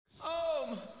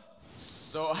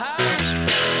So high.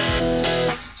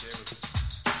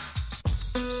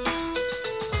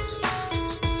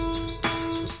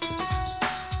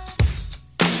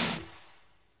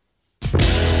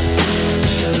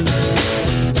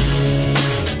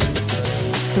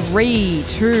 Three,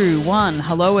 two, one.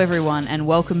 Hello, everyone, and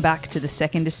welcome back to the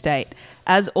Second Estate.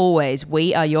 As always,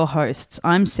 we are your hosts.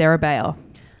 I'm Sarah Bayer.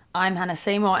 I'm Hannah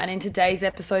Seymour, and in today's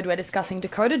episode, we're discussing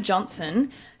Dakota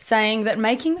Johnson saying that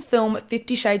making the film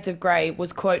 50 Shades of Grey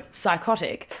was, quote,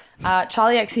 psychotic,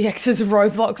 Charli XCX's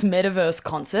Roblox metaverse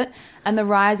concert, and the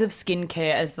rise of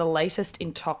skincare as the latest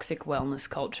in toxic wellness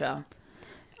culture.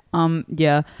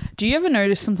 Yeah. Do you ever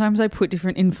notice sometimes I put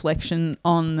different inflection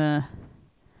on the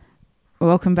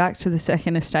welcome back to the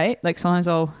Second Estate? Like sometimes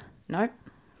I'll... Nope.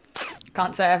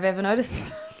 Can't say I've ever noticed.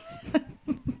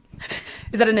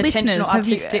 Is that an intentional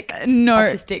artistic? No.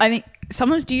 Artistic? I think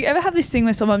sometimes, do you ever have this thing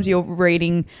where sometimes you're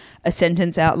reading a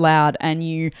sentence out loud and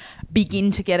you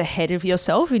begin to get ahead of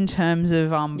yourself in terms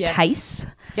of Yes. pace?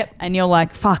 Yep. And you're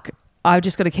like, fuck, I've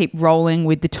just got to keep rolling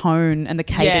with the tone and the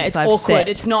cadence I've awkward. set.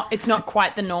 It's not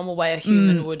quite the normal way a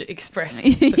human would express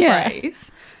the Yeah.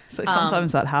 phrase. So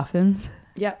sometimes that happens.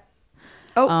 Yep.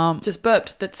 Oh, just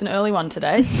burped. That's an early one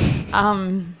today.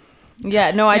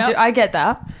 Yeah, no, Yep. I get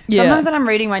that. Yeah. Sometimes when I'm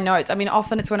reading my notes, I mean,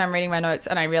 often it's when I'm reading my notes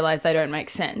and I realize they don't make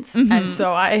sense. And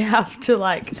so I have to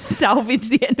like Salvage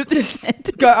the end of the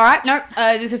sentence. go, all right, no,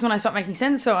 this is when I stop making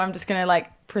sense. So I'm just going to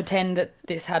like pretend that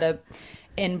this had a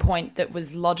end point that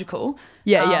was logical.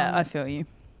 Yeah, I feel you.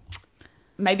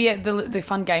 Maybe the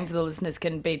fun game for the listeners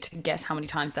can be to guess how many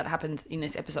times that happens in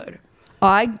this episode.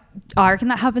 I reckon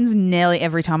that happens nearly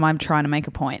every time I'm trying to make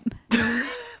a point.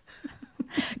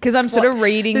 Because I'm sort of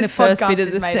reading the first bit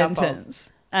of the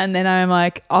sentence and then I'm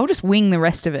like, I'll just wing the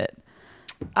rest of it.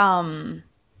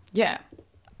 Yeah.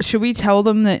 Should we tell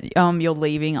them that you're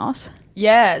leaving us?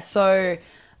 Yeah, so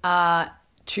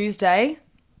Tuesday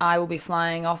I will be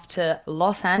flying off to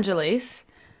Los Angeles.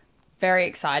 Very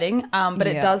exciting. But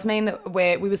it does mean that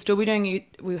we will still be doing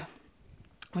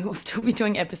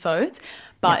episodes,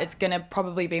 but it's going to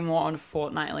probably be more on a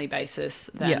fortnightly basis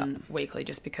than weekly,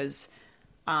 just because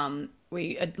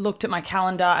we had looked at my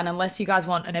calendar, and unless you guys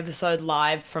want an episode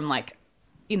live from like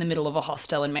in the middle of a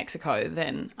hostel in Mexico,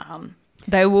 then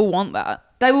They will want that.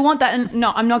 they will want that. And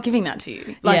no, I'm not giving that to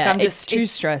you. Like, yeah, I'm just it's too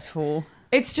stressful.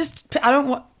 It's just I don't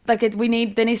want like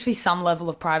there needs to be some level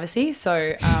of privacy.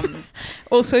 So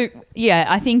Also, yeah,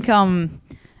 I think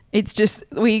it's just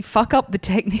we fuck up the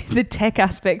tech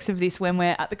aspects of this when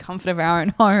we're at the comfort of our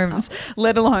own homes,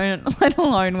 let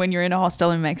alone when you're in a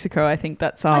hostel in Mexico. I think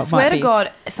that's I swear to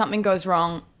God, something goes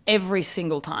wrong every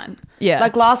single time. Yeah.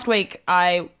 Like last week,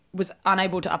 I was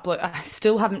unable to upload. I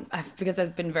still haven't, because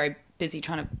I've been very busy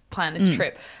trying to plan this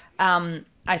trip.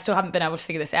 I still haven't been able to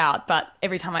figure this out. But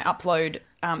every time I upload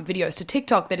videos to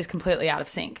TikTok, they're just completely out of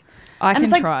sync. I And can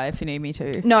it's like, try if you need me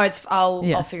to. No,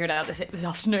 I'll figure it out this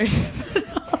afternoon.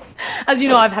 As you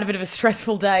know, I've had a bit of a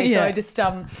stressful day, so I just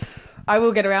I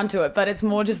will get around to it. But it's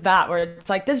more just that where it's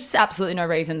like there's just absolutely no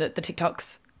reason that the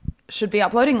TikToks should be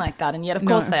uploading like that, and yet of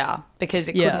course they are, because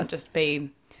it couldn't just be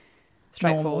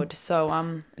straightforward.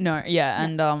 Normal. So No, yeah,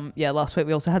 and last week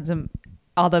we also had some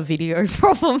other video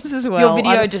problems as well. your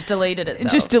video just deleted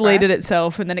itself. It just deleted right?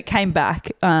 itself, and then it came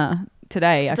back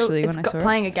today. Actually, when I saw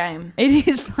playing a game. it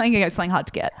is playing a game. It's something hard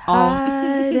to get.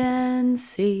 Hide and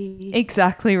seek.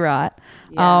 Exactly right.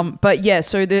 Yeah. But yeah,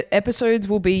 so the episodes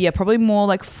will be probably more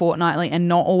like fortnightly and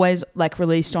not always like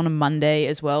released on a Monday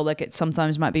as well. Like it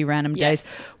sometimes might be random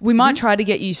days. We might try to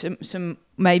get you some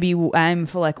maybe we'll aim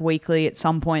for like weekly at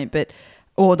some point,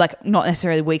 or like not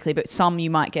necessarily weekly, but some you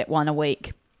might get one a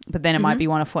week. But then it might be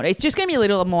one a fortnight. It's just going to be a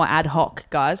little more ad hoc,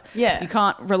 guys. Yeah. You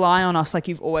can't rely on us like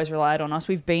you've always relied on us.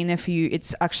 We've been there for you.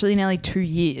 It's actually nearly 2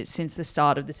 years since the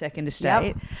start of the Second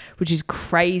Estate, which is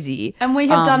crazy. And we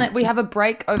have done it. We have a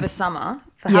break over summer.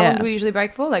 For how long do we usually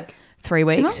break for? Like 3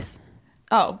 weeks. 2 months?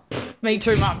 Oh, me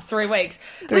 2 months, 3 weeks.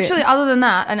 Literally, other than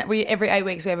that, and every 8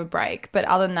 weeks we have a break. But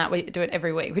other than that, we do it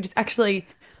every week, which is actually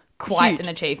quite an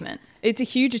achievement. It's a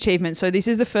huge achievement. So this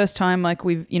is the first time like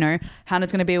we've,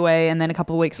 Hannah's going to be away, and then a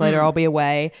couple of weeks later I'll be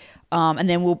away. And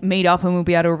then we'll meet up and we'll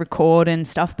be able to record and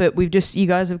stuff. But you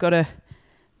guys have got to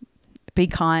be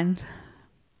kind.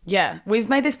 Yeah. We've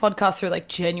made this podcast through like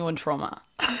genuine trauma.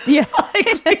 Yeah.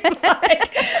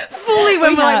 Fully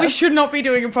when we're like, we should not be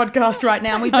doing a podcast right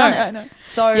now. And we've done it. I know.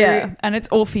 So yeah. And it's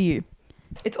all for you.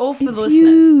 It's all for the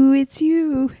listeners. It's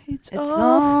you. It's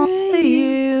all for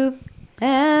you.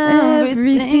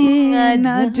 Everything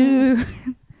I do.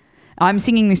 I'm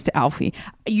singing this to Alfie.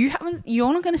 You're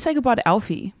not going to say goodbye to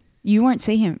Alfie. You won't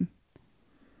see him.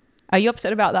 Are you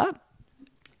upset about that?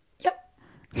 Yep.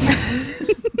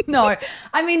 No,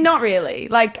 I mean, not really.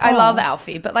 Like, I love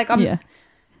Alfie, but like, Yeah.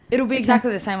 it'll be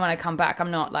exactly the same when I come back.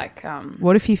 I'm not like,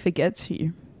 What if he forgets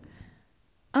you?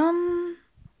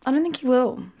 I don't think he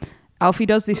will. Alfie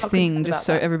does this Not thing, concerned just about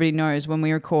so that. everybody knows, when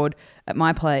we record at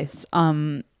my place,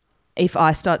 if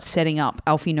I start setting up,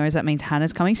 Alfie knows that means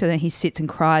Hannah's coming, so then he sits and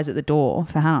cries at the door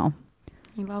for Hannah.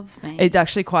 He loves me. It's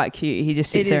actually quite cute. He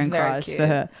just sits It there is and very cries cute. for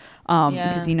her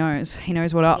because he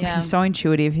knows what up. Yeah. He's so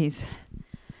intuitive. He's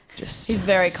just He's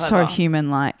very so clever.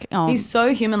 human-like. He's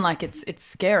so human, it's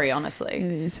scary, honestly.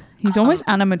 It is. He's almost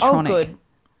animatronic. Oh, good.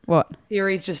 What?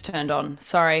 Theory's just turned on.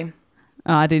 Sorry.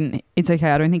 I didn't. It's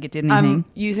okay. I don't think it did anything. I'm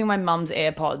using my mum's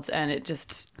AirPods and it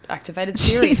just activated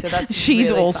Siri, so that's she's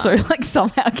really also fun. like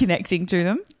somehow connecting to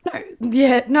them.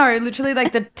 No, literally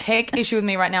like the tech issue with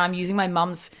me right now, I'm using my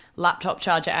mum's laptop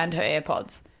charger and her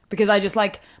AirPods because I just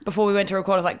like, before we went to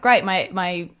record, I was like, great,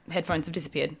 my headphones have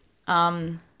disappeared.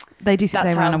 They That's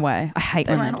ran how- away. I hate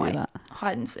They when ran they away. do that.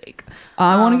 Hide and seek.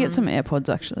 I want to get some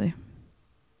AirPods actually.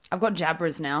 I've got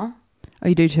Jabras now, Oh,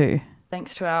 you do too,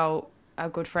 thanks to our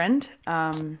good friend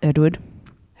Edward.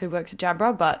 who works at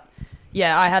Jabra. But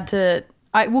yeah, I had to,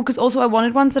 because also I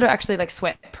wanted ones that are actually like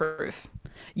sweat proof.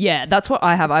 Yeah, that's what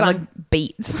I have. I have Fun. like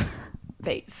Beats.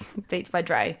 Beats by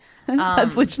Dre.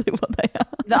 That's literally what they are.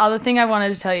 The other thing I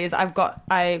wanted to tell you is I got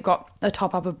a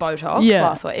top up of Botox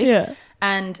last week. Yeah.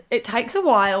 And it takes a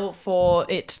while for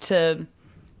it to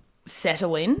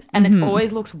settle in, and Mm-hmm. it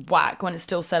always looks whack when it's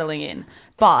still settling in.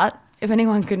 But if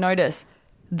anyone could notice,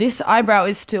 this eyebrow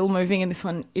is still moving and this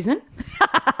one isn't.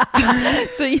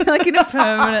 So you're like in a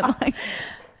permanent like.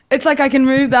 It's like I can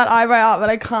move that eyebrow up, but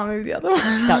I can't move the other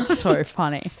one. That's so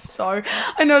funny. So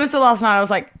I noticed it last night. I was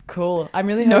like, cool. I'm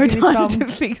really No hoping time this to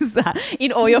fix that.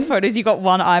 In all your photos, you got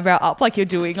one eyebrow up, like you're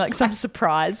doing like some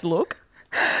surprise look.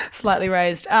 slightly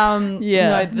raised. Yeah,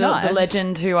 No, the nice.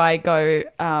 legend who I go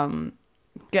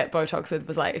get Botox with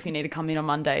was like, if you need to come in on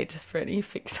Monday just for any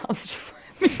fix-ups, just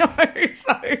let me know.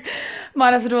 So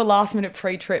might have to do a last-minute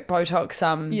pre-trip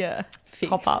Botox Yeah,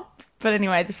 pop up. But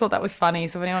anyway, I just thought that was funny.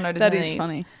 So if anyone noticed That any, is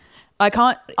funny. I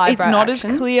can't. It's Eyebrow not action?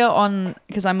 as clear on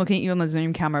because I'm looking at you on the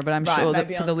Zoom camera, but I'm Right, sure that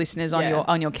maybe for on- the listeners on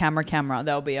yeah. your camera,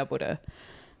 they'll be able to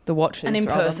the watches. and in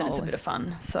rather person than it's a all bit of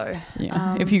fun. So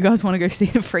Yeah. If you guys want to go see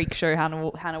a freak show,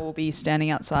 Hannah will be standing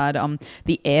outside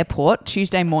the airport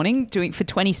Tuesday morning doing for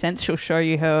 20 cents. She'll show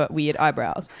you her weird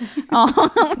eyebrows.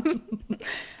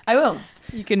 I will.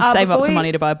 You can save up before some we-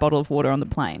 money to buy a bottle of water on the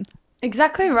plane.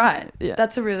 Exactly right. Yeah.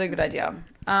 That's a really good idea.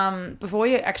 Before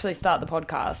we actually start the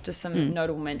podcast, just some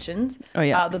notable mentions. Oh,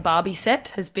 yeah. The Barbie set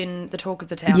has been the talk of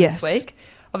the town Yes. this week.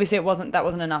 Obviously, that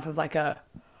wasn't enough of like a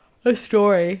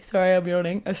story. Sorry, I'm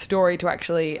yawning. A story to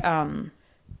actually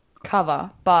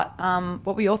cover. But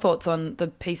what were your thoughts on the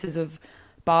pieces of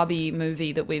Barbie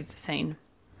movie that we've seen?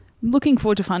 I'm looking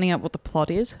forward to finding out what the plot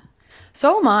is.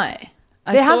 So am I.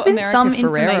 I There has saw been America some Ferrera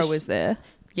information. was there.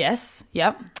 Yes.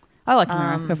 Yep. I like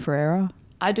America Ferrera.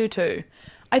 I do too.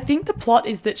 I think the plot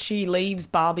is that she leaves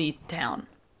Barbie town.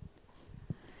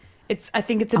 I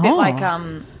think it's a bit Oh. like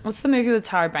what's the movie with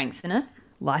Tyra Banks in it?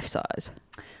 Life size.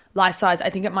 Life Size. I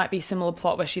think it might be a similar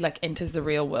plot where she like enters the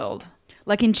real world.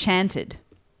 Like Enchanted.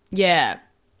 Yeah.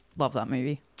 Love that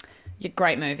movie. Yeah,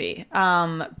 great movie.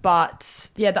 But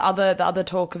yeah, the other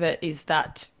talk of it is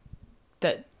that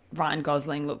Ryan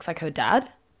Gosling looks like her dad.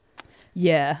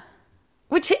 Yeah.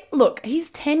 Which look,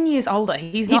 he's 10 years older.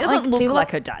 He Doesn't look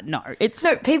like her dad. No. It's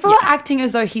No, people are acting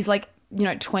as though he's like,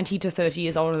 20 to 30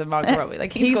 years older than Margot Robbie.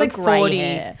 Like he's got like grey 40.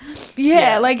 hair.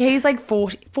 Yeah, like he's like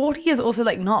 40. 40 is also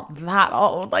like not that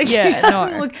old. Like Yeah, he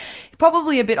doesn't no. look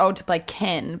probably a bit old to play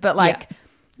Ken, but like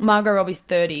Margot Robbie's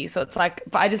 30, so it's like.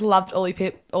 But I just loved all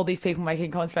these people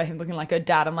making comments about him looking like her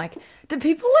dad. I'm like, do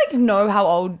people like know how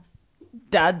old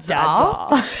dads are?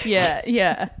 Yeah,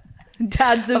 yeah.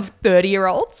 Dads of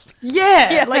 30-year-olds?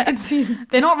 Yeah, like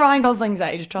they're not Ryan Gosling's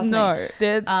age. Trust me. No,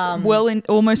 they're well in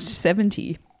almost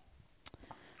 70.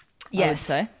 Yes. I would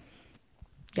say.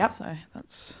 Yep. So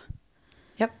that's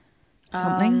Yep.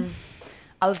 something.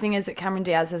 Other thing is that Cameron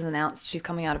Diaz has announced she's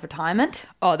coming out of retirement.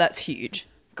 Oh, that's huge.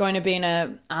 Going to be in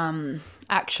a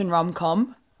action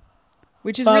rom-com.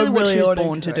 Which is I'm really what really she was ordering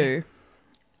born to to. do.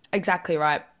 Exactly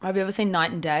right. Have you ever seen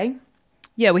Night and Day?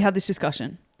 Yeah, we had this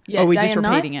discussion. Yeah, Or are we Day just and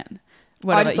Night? repeating it? I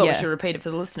Whatever, just thought yeah. we should repeat it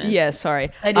for the listeners. Yeah, sorry.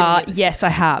 They didn't get this Yes, I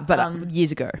have, but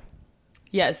years ago.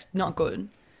 Yeah, it's not good.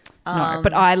 No,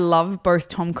 but I love both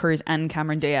Tom Cruise and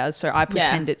Cameron Diaz, so I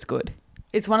pretend it's good.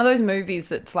 It's one of those movies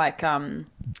that's like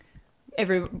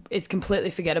it's completely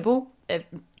forgettable.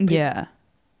 Yeah.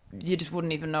 You just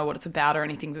wouldn't even know what it's about or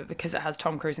anything, but because it has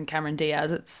Tom Cruise and Cameron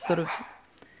Diaz, it's sort of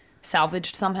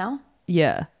salvaged somehow.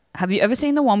 Yeah. Have you ever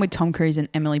seen the one with Tom Cruise and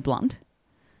Emily Blunt?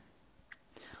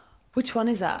 Which one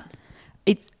is that?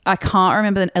 I can't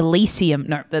remember the Elysium.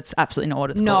 No, that's absolutely not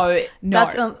what it's called. No,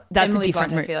 that's Emily a different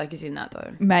Blunt, movie. I feel like is in that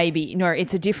though. Maybe. No,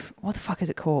 it's a different. What the fuck is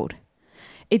it called?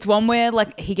 It's one where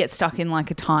like he gets stuck in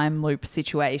like a time loop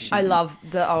situation. I love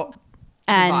the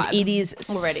and it is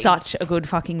already. Such a good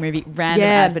fucking movie. Random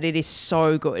as, but it is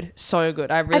so good. So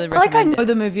good. I really recommend like I know it.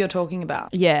 the movie you're talking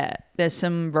about. Yeah. There's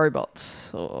some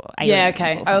robots or aliens. Yeah,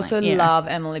 okay. Or I also something. love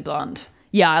Emily Blunt.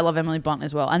 Yeah, I love Emily Blunt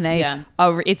as well. And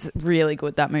it's really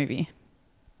good, that movie.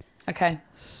 Okay.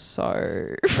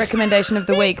 So recommendation of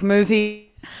the week,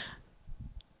 movie.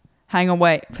 Hang on,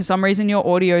 wait. For some reason your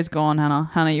audio's gone, Hannah.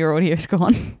 Hannah, your audio's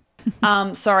gone.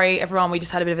 Sorry, everyone. We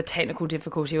just had a bit of a technical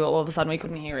difficulty. All of a sudden, we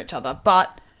couldn't hear each other.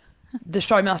 But the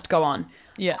show must go on.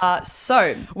 Yeah.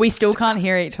 So we still can't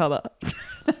hear each other.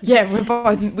 Yeah, we're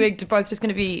both just going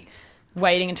to be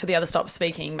waiting until the other stops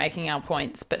speaking, making our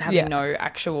points, but having no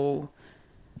actual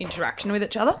interaction with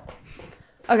each other.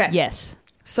 Okay. Yes.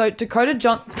 So Dakota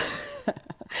Johnson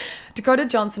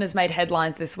has made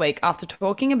headlines this week after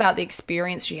talking about the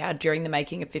experience she had during the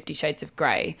making of 50 Shades of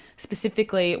Grey,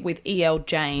 specifically with E.L.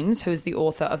 James, who is the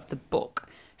author of the book.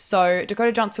 So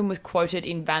Dakota Johnson was quoted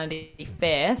in Vanity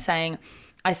Fair saying,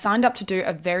 "I signed up to do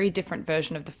a very different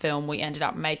version of the film we ended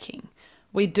up making.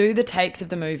 We do the takes of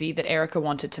the movie that Erica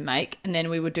wanted to make, and then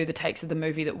we would do the takes of the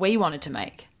movie that we wanted to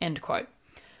make," end quote.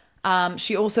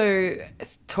 She also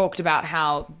talked about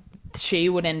how she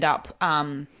would end up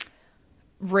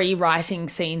rewriting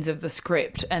scenes of the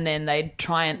script, and then they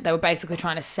were basically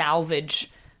trying to salvage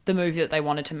the movie that they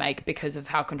wanted to make because of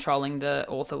how controlling the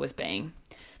author was being.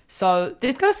 So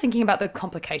this got us thinking about the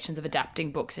complications of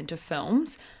adapting books into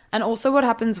films, and also what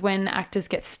happens when actors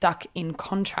get stuck in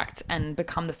contracts and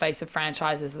become the face of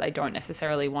franchises that they don't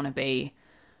necessarily want to be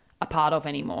a part of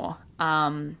anymore.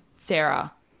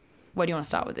 Sarah, where do you want to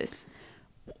start with this?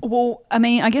 Well, I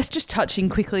mean, I guess just touching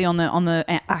quickly on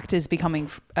the actors becoming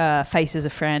faces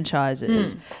of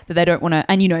franchises that they don't want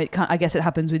to, and I guess it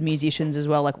happens with musicians as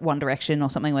well, like One Direction or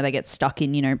something, where they get stuck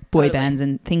in boy bands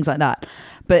and things like that.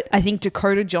 But I think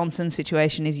Dakota Johnson's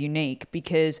situation is unique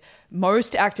because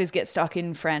most actors get stuck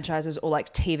in franchises or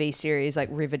like TV series like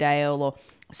Riverdale or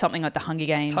something like The Hunger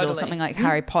Games or something like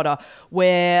Harry Potter,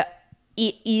 where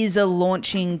it is a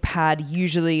launching pad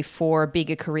usually for a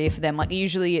bigger career for them. Like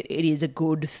usually it is a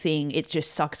good thing. It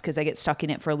just sucks because they get stuck in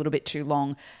it for a little bit too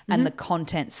long and the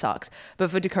content sucks. But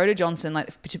for Dakota Johnson, like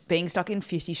being stuck in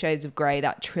 50 Shades of Grey,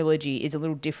 that trilogy is a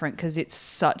little different because it's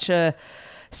such a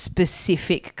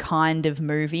specific kind of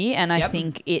movie, and I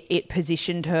think it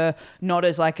positioned her not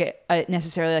as like a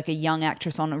necessarily like a young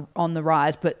actress on the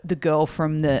rise, but the girl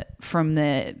from the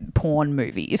porn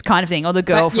movies kind of thing, or the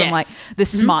girl from like the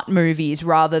smut movies,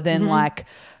 rather than like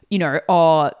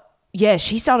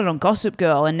she started on Gossip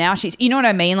Girl and now she's, what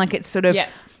I mean, like it's sort of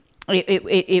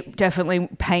it definitely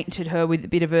painted her with a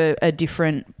bit of a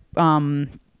different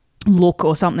look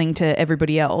or something to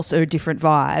everybody else, or a different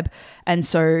vibe, and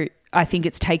so I think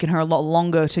it's taken her a lot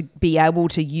longer to be able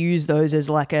to use those as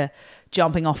like a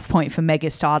jumping off point for mega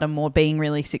stardom or being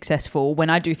really successful, when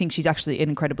I do think she's actually an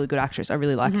incredibly good actress. I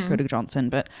really like Dakota Johnson,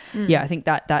 but I think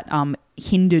that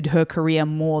hindered her career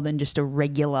more than just a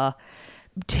regular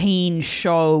teen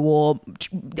show or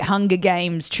Hunger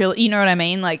Games you know what I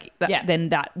mean? Like than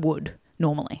that would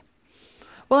normally.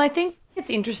 Well, I think it's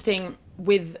interesting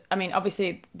with, I mean,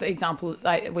 obviously the example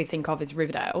we think of is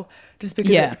Riverdale, just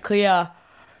because it's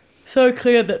so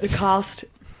clear that the cast,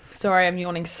 sorry, I'm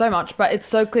yawning so much, but it's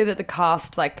so clear that the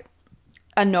cast like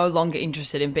are no longer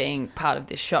interested in being part of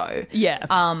this show. Yeah.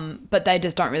 But they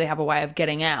just don't really have a way of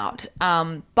getting out.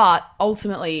 But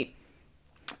ultimately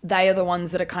they are the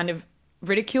ones that are kind of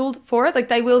ridiculed for it. Like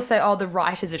they will say, "Oh, the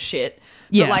writers are shit."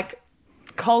 But like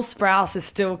Cole Sprouse is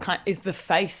still is the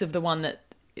face of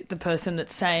the person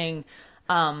that's saying,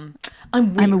 I'm a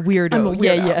weirdo. I'm a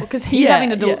weirdo. Because he's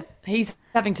he's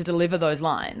having to deliver those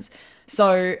lines.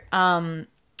 So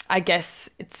I guess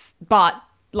but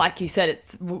like you said,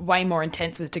 it's way more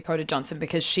intense with Dakota Johnson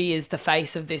because she is the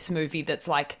face of this movie that's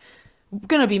like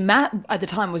going to be at the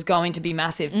time was going to be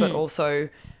massive, but also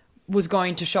was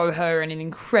going to show her in an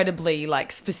incredibly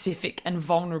like specific and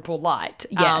vulnerable light.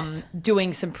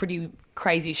 Doing some pretty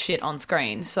crazy shit on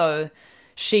screen. So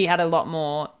she had a lot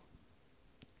more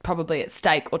probably at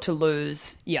stake or to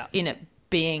lose in it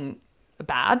being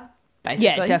bad, basically.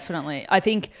 Yeah, definitely. I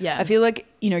think I feel like,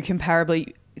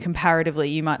 comparatively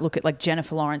you might look at like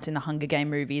Jennifer Lawrence in the Hunger Game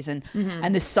movies and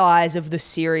the size of the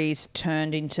series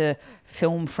turned into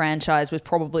film franchise was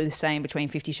probably the same between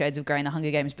 50 Shades of Grey and the Hunger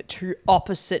Games, but two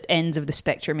opposite ends of the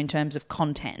spectrum in terms of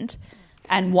content.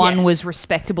 And one was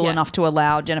respectable enough to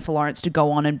allow Jennifer Lawrence to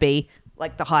go on and be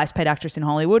like the highest paid actress in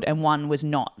Hollywood, and one was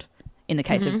not. in the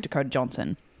case of Dakota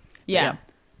Johnson. Yeah.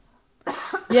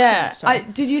 Yeah. Sorry.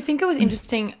 Did you think it was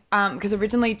interesting? Because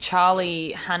originally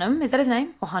Charlie Hunnam, is that his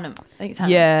name? Or Hunnam? I think it's Hunnam.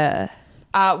 Yeah.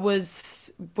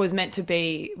 Was meant to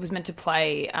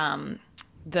play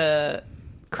the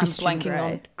Christian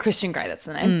Grey. Christian Grey, that's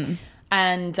the name.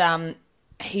 And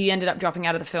he ended up dropping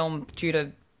out of the film due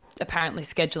to apparently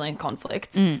scheduling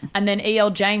conflicts. And then E.L.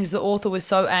 James, the author, was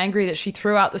so angry that she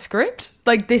threw out the script.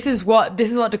 Like, this is what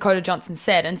Dakota Johnson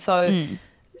said. And so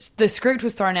the script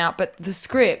was thrown out, but the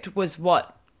script was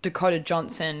what Dakota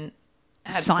Johnson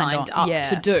had signed up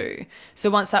to do.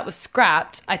 So once that was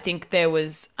scrapped, I think there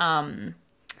was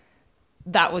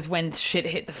that was when shit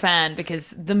hit the fan,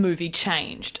 because the movie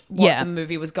changed what the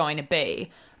movie was going to be.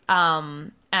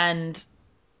 And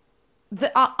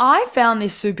I found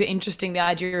this super interesting, the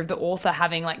idea of the author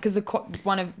having, like, because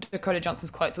one of Dakota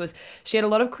Johnson's quotes was, she had a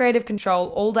lot of creative control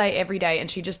all day, every day, and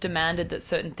she just demanded that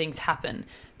certain things happen.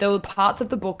 There were parts of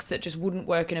the books that just wouldn't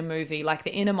work in a movie, like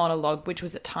the inner monologue, which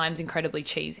was at times incredibly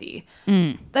cheesy.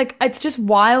 Like, it's just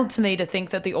wild to me to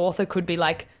think that the author could be,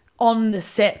 like, on the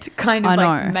set kind of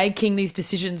like making these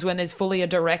decisions when there's fully a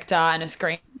director and a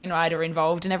screenwriter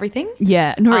involved and everything.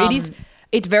 Yeah. No, it is.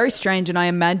 It's very strange, and I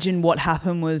imagine what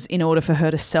happened was, in order for her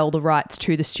to sell the rights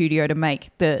to the studio to make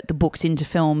the books into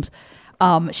films,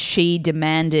 she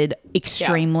demanded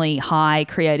extremely high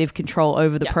creative control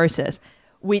over the process,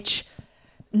 which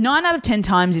 9 out of 10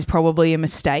 times is probably a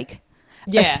mistake.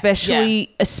 Yeah.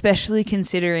 Especially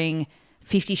considering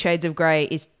 50 Shades of Grey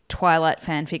is Twilight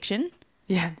fan fiction.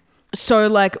 Yeah. So,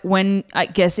 like, when, I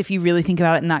guess if you really think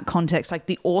about it in that context, like,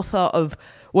 the author of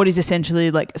what is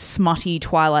essentially like smutty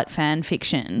Twilight fan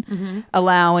fiction,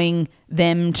 allowing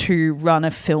them to run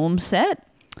a film set,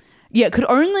 it could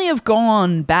only have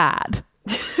gone bad.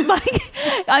 Like,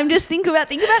 I'm just think about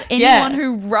anyone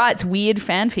who writes weird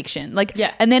fan fiction, like,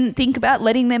 and then think about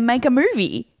letting them make a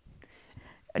movie.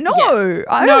 No,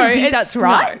 I don't think that's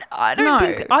right. No, I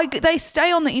don't think they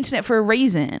stay on the internet for a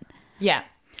reason. Yeah,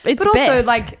 it's but best. Also,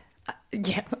 like,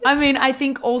 I mean, I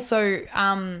think also,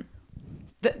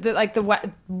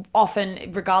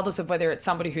 often, regardless of whether it's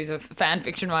somebody who's a fan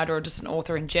fiction writer or just an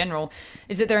author in general,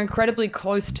 is that they're incredibly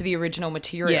close to the original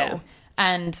material,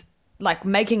 and like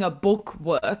making a book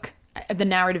work, the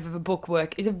narrative of a book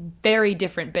work is a very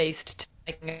different beast to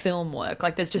making a film work.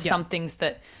 Like, there's just some things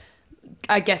that,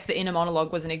 I guess the inner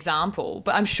monologue was an example,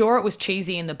 but I'm sure it was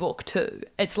cheesy in the book too.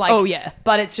 It's like,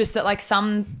 but it's just that, like,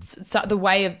 the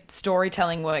way of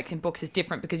storytelling works in books is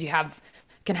different, because you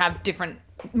can have different,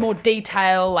 more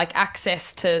detail, like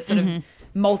access to sort of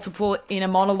multiple inner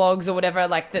monologues or whatever,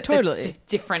 like that's just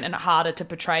different and harder to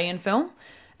portray in film.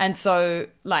 And so,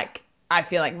 like, I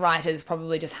feel like writers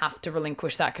probably just have to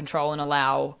relinquish that control and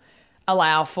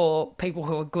allow for people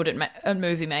who are good at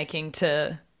movie making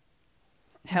to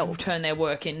help turn their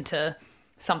work into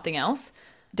something else.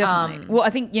 Definitely. Well, I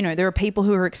think, there are people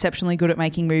who are exceptionally good at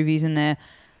making movies, and there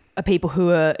are people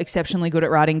who are exceptionally good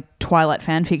at writing Twilight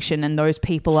fan fiction, and those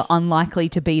people are unlikely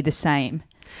to be the same.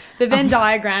 The Venn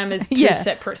diagram is two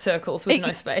separate circles with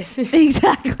no space.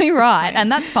 Exactly right,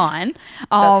 and that's fine.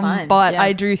 That's fine. But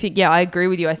I do think, I agree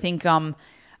with you. I think I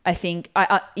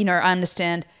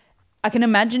understand. I can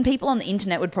imagine people on the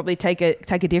internet would probably take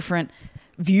a different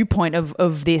viewpoint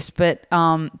of this, but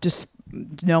just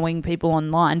knowing people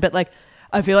online, but like,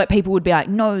 I feel like people would be like,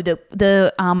 no,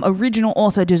 the original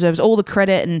author deserves all the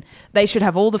credit and they should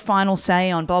have all the final say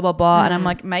on blah blah blah. And I'm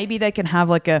like, maybe they can have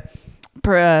like a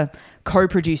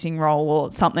co-producing role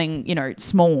or something,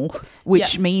 small,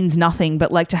 which means nothing,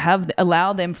 but like to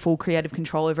allow them full creative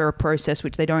control over a process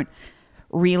which they don't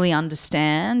really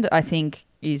understand, I think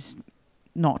is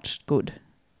not good.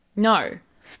 No.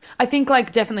 I think,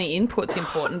 like, definitely input's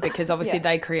important, because obviously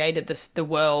they created the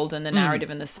world and the narrative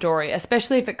and the story,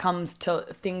 especially if it comes to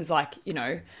things like,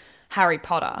 Harry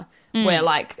Potter, where,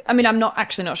 like, I mean, I'm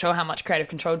not sure how much creative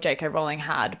control J.K. Rowling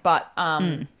had, but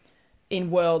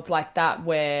in worlds like that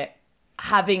where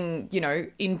having,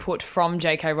 input from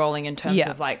J.K. Rowling in terms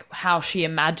of, like, how she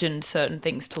imagined certain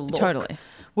things to look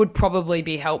would probably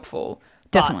be helpful.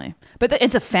 Definitely. But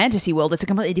it's a fantasy world. It's a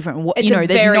completely different,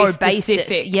 there's no specific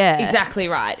basis. Yeah. Exactly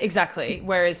right. Exactly.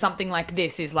 Whereas something like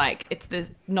this is like,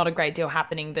 there's not a great deal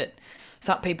happening that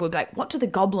some people would be like, what do the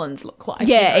goblins look like?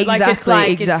 Yeah,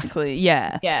 exactly.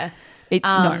 Yeah. Yeah.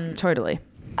 No, totally.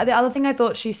 The other thing I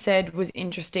thought she said was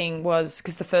interesting was,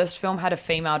 because the first film had a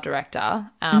female director.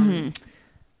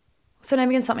 What's her name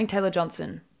again? Something Taylor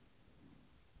Johnson.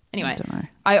 Anyway, I don't know.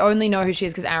 I only know who she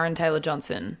is because Aaron Taylor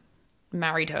Johnson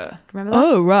married her. Remember that?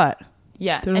 Oh, right.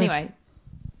 Yeah. Anyway,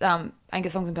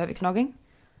 Angus Songs and Perfect Snogging.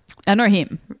 I know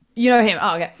him. You know him.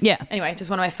 Oh, okay. Yeah. Anyway, just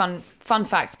one of my fun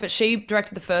facts. But she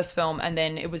directed the first film, and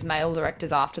then it was male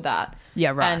directors after that. Yeah,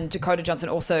 right. And Dakota Johnson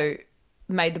also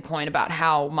made the point about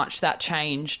how much that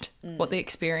changed what the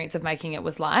experience of making it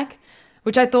was like,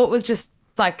 which I thought was just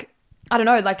like, I don't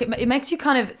know, like it makes you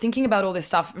kind of thinking about all this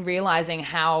stuff and realizing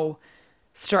how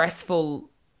stressful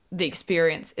the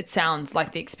experience, it sounds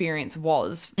like the experience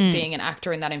was being an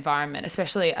actor in that environment,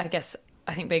 especially, I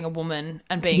think being a woman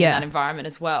and being in that environment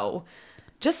as well.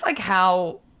 Just like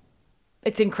how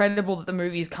it's incredible that the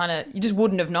movies kind of, you just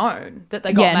wouldn't have known that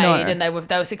they got made and they were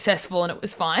successful and it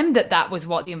was fine, that was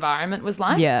what the environment was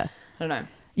like. Yeah. I don't know.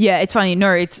 Yeah, it's funny.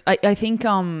 No, I think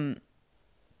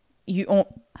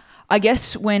I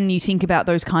guess when you think about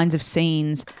those kinds of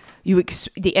scenes,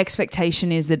 the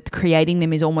expectation is that creating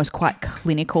them is almost quite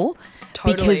clinical.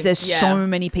 Totally. Because there's so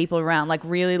many people around, like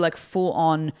really like full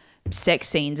on sex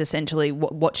scenes, essentially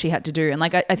what she had to do. And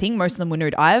like I think most of them were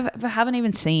nude. I haven't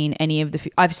even seen any of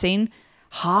I've seen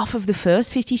half of the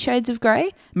first 50 Shades of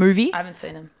Grey movie. I haven't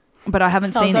seen them. But I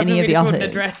haven't seen any of the others. Wouldn't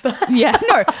address that. Yeah,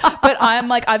 no. But I'm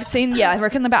like, I've seen, I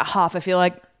reckon about half. I feel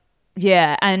like,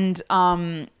 and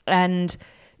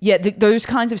those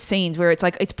kinds of scenes where it's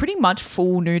like, it's pretty much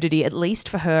full nudity, at least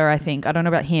for her, I think. I don't know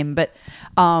about him, but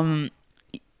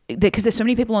because there's so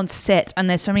many people on set and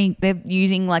they're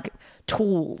using like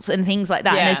tools and things like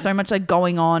that, and there's so much like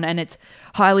going on, and it's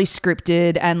highly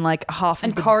scripted and like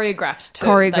choreographed too.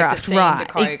 Choreographed, like the scenes right? Are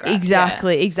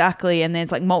choreographed, Exactly. And then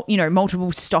it's like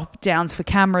multiple stop downs for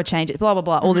camera changes, blah blah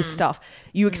blah, all this stuff.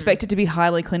 You expect it to be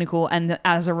highly clinical, and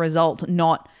as a result,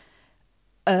 not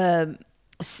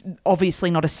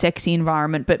obviously not a sexy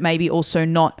environment, but maybe also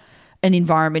not an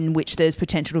environment in which there's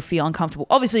potential to feel uncomfortable.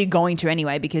 Obviously, you're going to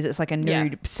anyway because it's like a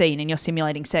nude scene and you're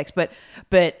simulating sex. But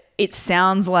it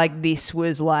sounds like this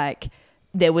was like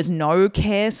there was no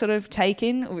care sort of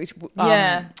taken.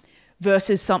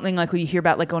 Versus something like when you hear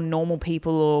about like on Normal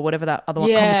People or whatever that other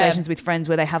Conversations with Friends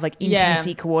where they have like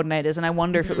intimacy coordinators, and I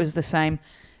wonder if it was the same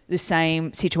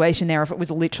situation there, if it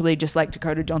was literally just like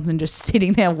Dakota Johnson just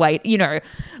sitting there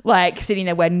sitting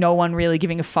there where no one really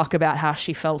giving a fuck about how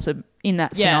she felt in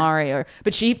that scenario.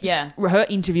 But her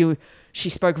interview, she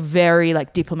spoke very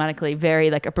like diplomatically,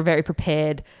 very like a very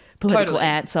prepared political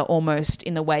answer almost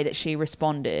in the way that she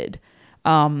responded.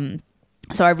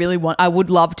 So I would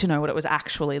love to know what it was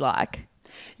actually like.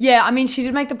 Yeah, I mean, she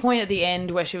did make the point at the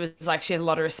end where she was like, she has a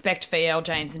lot of respect for E.L.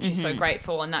 James and she's so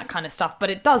grateful and that kind of stuff. But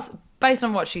it does, based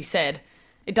on what she said,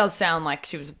 it does sound like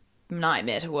she was a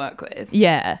nightmare to work with.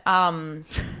 Yeah. But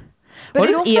what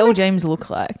does E.L. James look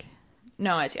like?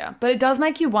 No idea. But it does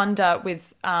make you wonder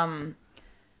with,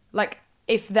 like,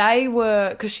 if they were,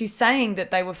 because she's saying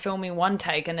that they were filming one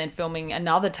take and then filming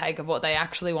another take of what they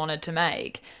actually wanted to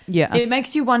make. Yeah. It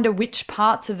makes you wonder which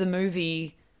parts of the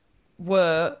movie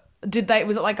was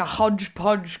it like a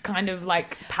hodgepodge kind of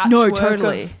like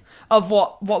patchwork of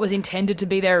what was intended to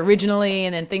be there originally,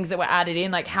 and then things that were added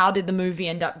in? Like, how did the movie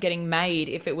end up getting made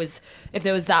if there was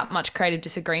that much creative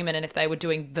disagreement, and if they were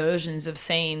doing versions of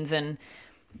scenes, and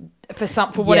for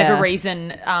whatever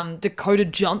reason, Dakota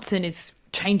Johnson is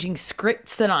changing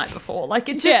scripts the night before. Like,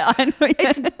 it just I know,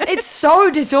 it's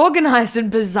so disorganized and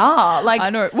bizarre. Like, I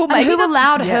know. Well, maybe maybe who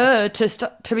allowed her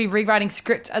to be rewriting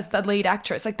scripts as the lead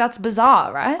actress? Like, that's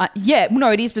bizarre, right?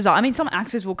 No, it is bizarre. I mean, some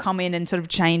actors will come in and sort of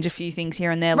change a few things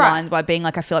here and there, lines by being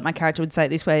like, I feel like my character would say it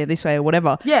this way or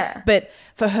whatever. Yeah. But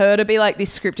for her to be like,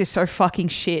 this script is so fucking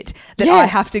shit that I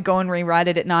have to go and rewrite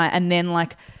it at night, and then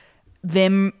like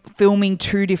them filming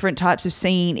two different types of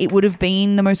scene, it would have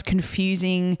been the most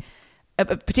confusing,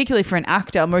 particularly for an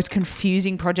actor, most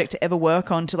confusing project to ever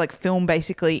work on, to like film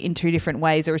basically in two different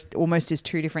ways or almost as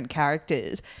two different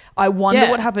characters. I wonder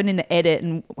what happened in the edit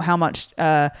and how much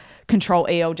control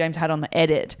E.L. James had on the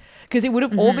edit, because it would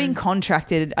have all been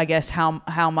contracted, I guess,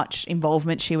 how much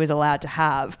involvement she was allowed to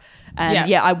have.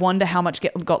 And I wonder how much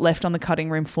got left on the cutting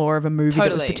room floor of a movie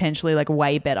that was potentially like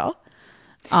way better.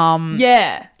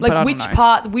 Like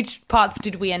which parts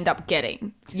did we end up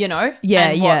getting, you know?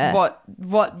 What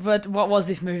was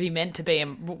this movie meant to be,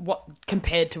 and what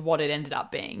compared to what it ended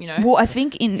up being, you know? Well, I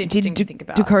think it's interesting to think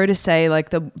about. Dakota say like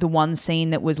the one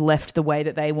scene that was left the way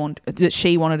that that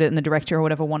she wanted it and the director or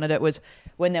whatever wanted it was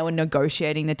when they were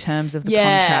negotiating the terms of the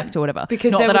contract or whatever.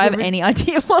 Because not that I have any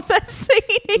idea what that scene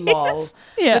is. Lol.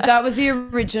 Yeah. But that was the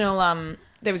original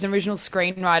there was an original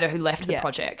screenwriter who left the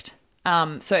project.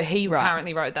 So he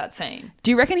apparently wrote that scene.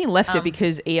 Do you reckon he left it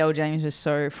because E.L. James was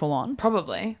so full on?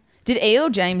 Probably. Did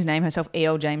E.L. James name herself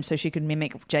E.L. James so she could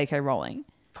mimic J.K. Rowling?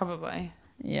 Probably.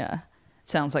 Yeah.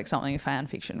 Sounds like something a fan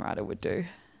fiction writer would do.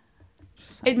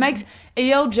 It makes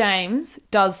E.L. James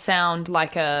does sound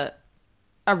like a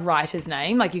a writer's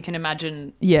name. Like you can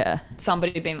imagine Yeah.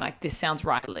 somebody being like, this sounds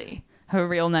rightly. Her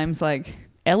real name's like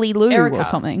Ellie Lou Erica. or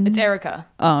something. It's Erica.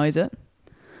 Oh, is it?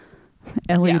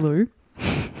 Ellie Yeah. Lou.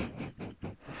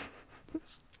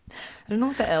 I don't know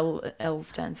what the L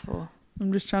stands for.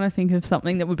 I'm just trying to think of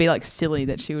something that would be like silly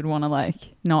that she would want to like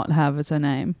not have as her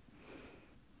name.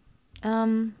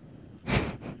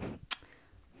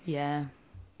 Yeah.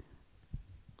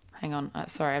 Hang on.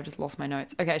 Sorry, I've just lost my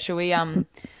notes. Okay, shall we? I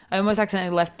almost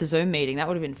accidentally left the Zoom meeting. That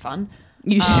would have been fun.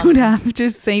 You should have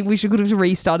just seen. We should have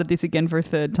restarted this again for a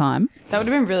third time. That would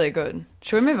have been really good.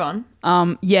 Should we move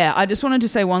on? Yeah, I just wanted to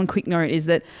say one quick note is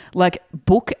that like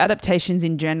book adaptations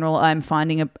in general, I'm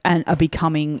finding are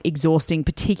becoming exhausting,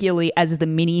 particularly as the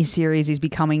mini series is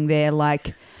becoming their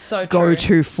like So true.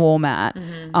 go-to format.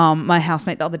 My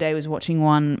housemate the other day was watching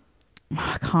one.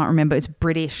 I can't remember. It's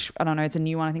British. I don't know. It's a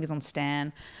new one. I think it's on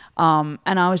Stan. And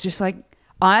I was just like,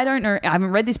 I don't know. I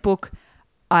haven't read this book.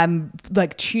 I'm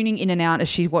like tuning in and out as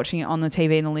she's watching it on the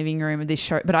TV in the living room of this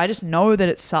show, but I just know that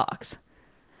it sucks.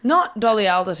 Not Dolly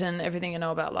Alderton, Everything You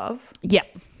Know About Love. Yeah.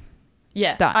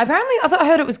 Yeah. That. I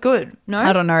heard it was good. No?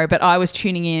 I don't know, but I was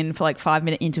tuning in for like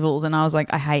 5-minute intervals and I was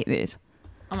like, I hate this.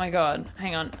 Oh my God.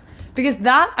 Hang on. Because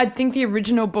that, I think the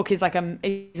original book is like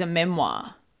is a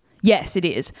memoir. Yes, it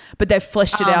is. But they've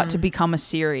fleshed it out to become a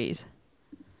series.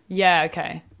 Yeah,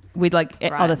 okay. With like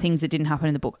other things that didn't happen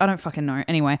in the book. I don't fucking know.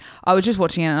 Anyway, I was just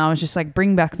watching it and I was just like,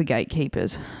 bring back the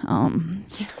gatekeepers. Yeah.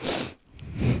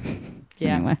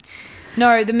 Anyway.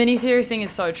 No, the miniseries thing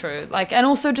is so true. Like, and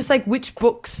also just like which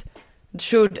books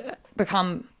should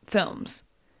become films.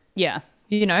 Yeah.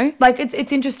 You know, like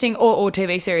it's interesting, or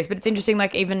TV series, but it's interesting,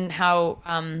 like even how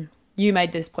you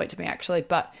made this point to me actually,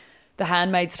 but The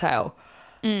Handmaid's Tale,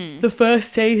 the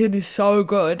first season is so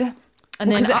good. And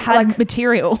because then it had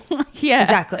material. Yeah.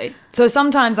 Exactly. So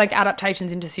sometimes like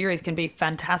adaptations into series can be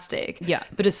fantastic. Yeah.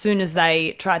 But as soon as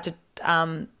they tried to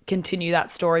continue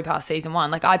that story past season 1,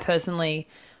 like I personally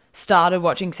started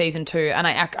watching season 2 and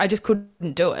I just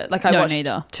couldn't do it. Like I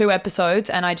watched 2 episodes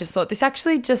and I just thought this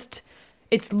actually just,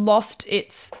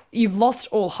 you've lost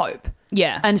all hope.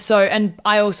 Yeah. And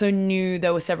I also knew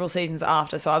there were several seasons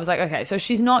after. So I was like, okay, so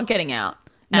she's not getting out.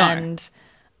 No. And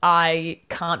I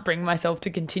can't bring myself to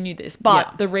continue this.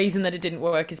 But the reason that it didn't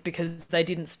work is because they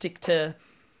didn't stick to...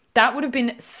 That would have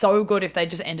been so good if they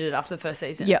just ended it after the first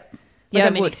season. Yeah. Like yeah,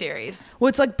 a mini-series. Well,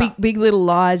 it's like Big Little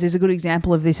Lies is a good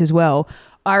example of this as well.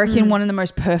 I reckon one of the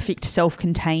most perfect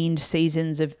self-contained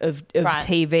seasons of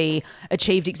TV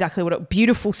achieved exactly what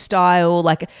beautiful style,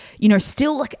 like, you know,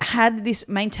 still like had this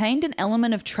maintained an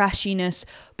element of trashiness,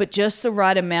 but just the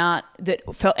right amount that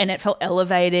felt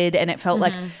elevated and it felt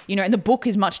like, you know, and the book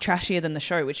is much trashier than the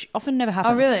show, which often never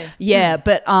happens. Oh, really? Yeah.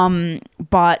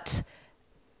 But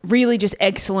really just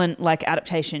excellent like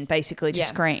adaptation basically to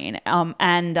screen.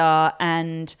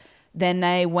 And then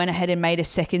they went ahead and made a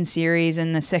second series,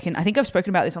 and the second, I think I've spoken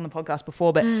about this on the podcast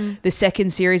before, but the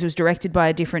second series was directed by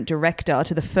a different director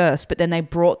to the first, but then they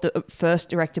brought the first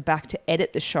director back to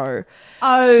edit the show.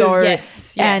 Oh, so,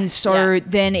 yes. And so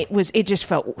then it just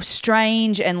felt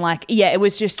strange and like, it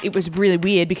was really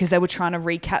weird because they were trying to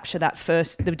recapture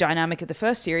the dynamic of the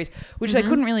first series, which they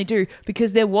couldn't really do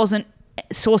because there wasn't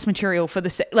source material for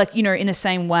in the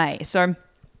same way. So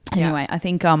anyway, I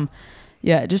think,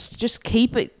 just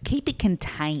keep it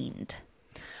contained.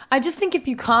 I just think if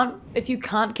you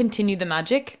can't continue the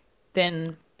magic,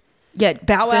 then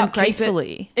bow out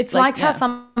gracefully. It's like how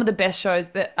some of the best shows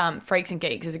that Freaks and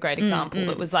Geeks is a great example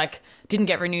that was like didn't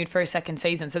get renewed for a second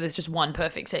season, so there's just one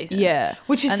perfect season. Yeah,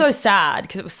 which is so sad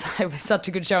because it was such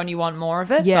a good show and you want more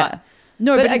of it. Yeah,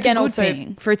 but it's again a good also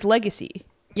thing for its legacy.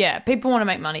 Yeah, people want to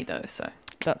make money though, so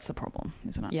that's the problem,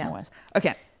 isn't it? Yeah. Always.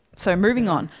 Okay, so moving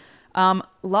on.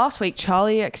 Last week,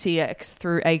 Charlie XCX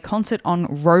threw a concert on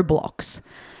Roblox.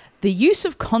 The use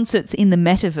of concerts in the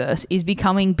metaverse is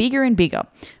becoming bigger and bigger,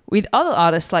 with other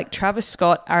artists like Travis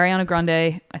Scott, Ariana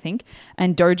Grande, I think,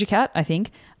 and Doja Cat, I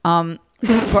think,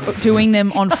 doing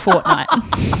them on Fortnite.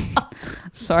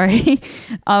 Sorry.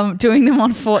 Doing them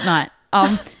on Fortnite.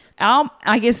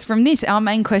 I guess from this, our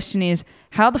main question is,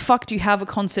 how the fuck do you have a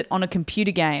concert on a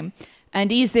computer game,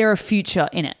 and is there a future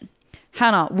in it?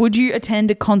 Hannah, would you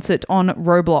attend a concert on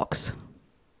Roblox?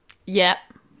 Yeah,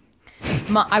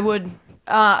 I would.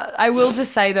 I will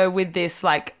just say though, with this,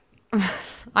 like,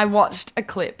 I watched a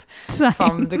clip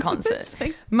from the concert.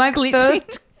 My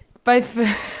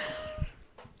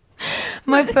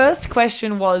first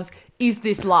question was, is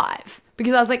this live?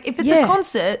 Because I was like, if it's a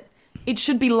concert, it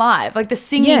should be live. Like the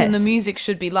singing and the music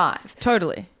should be live.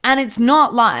 Totally. And it's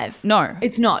not live. No.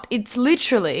 It's not. It's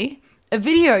literally a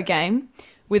video game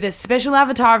with a special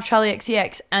avatar of Charlie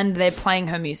XCX and they're playing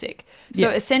her music. So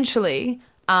Yeah. essentially,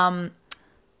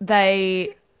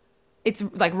 it's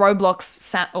like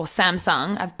Roblox or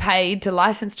Samsung have paid to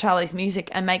license Charlie's music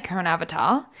and make her an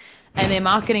avatar, and they're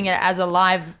marketing it as a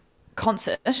live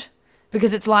concert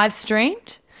because it's live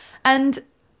streamed. And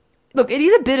look, it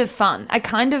is a bit of fun. I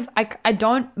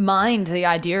don't mind the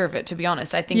idea of it, to be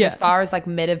honest. I think as far as like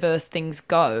metaverse things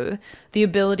go, the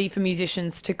ability for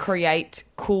musicians to create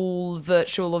cool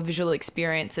virtual or visual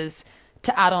experiences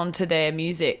to add on to their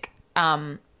music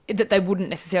that they wouldn't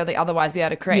necessarily otherwise be able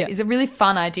to create is a really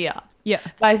fun idea. Yeah.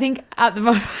 But I think at the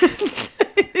moment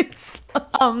it's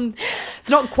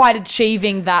not quite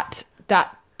achieving that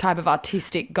type of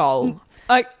artistic goal.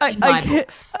 I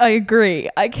agree.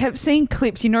 I kept seeing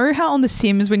clips. You know how on The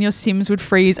Sims, when your Sims would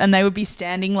freeze and they would be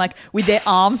standing like with their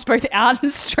arms both out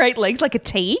and straight legs like a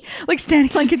T, like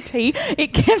standing like a T.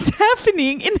 It kept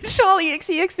happening in the Charlie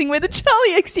XCX thing where the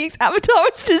Charlie XCX avatar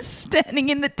was just standing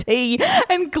in the T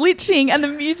and glitching and the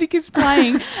music is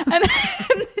playing and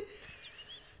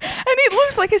it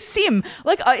looks like a sim.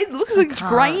 Like it looks like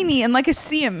grainy and like a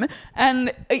sim.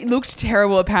 And it looked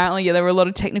terrible apparently. Yeah, there were a lot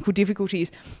of technical difficulties.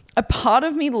 A part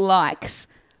of me likes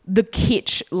the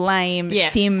kitsch, lame,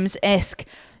 Sims-esque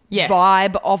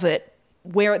vibe of it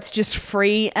where it's just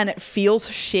free and it feels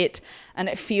shit and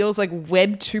it feels like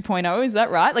Web 2.0. Is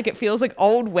that right? Like it feels like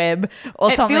old web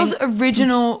or something. It feels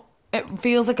original. It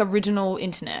feels like original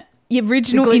internet. The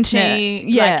original glitchy,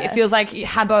 internet. Like, it feels like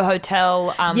Habbo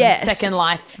Hotel, Second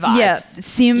Life vibes. Yeah,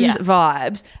 Sims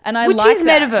vibes. And I Which like is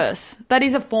that. metaverse. That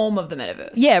is a form of the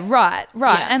metaverse. Yeah, right.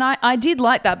 Yeah. And I did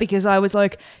like that because I was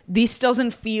like, this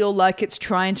doesn't feel like it's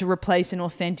trying to replace an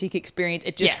authentic experience.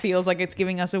 It just feels like it's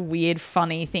giving us a weird,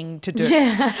 funny thing to do.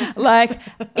 Yeah. Like,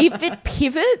 if it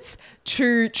pivots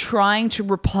to trying to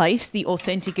replace the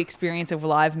authentic experience of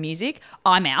live music,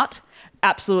 I'm out.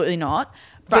 Absolutely not.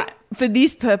 Right. But for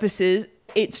these purposes,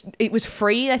 it was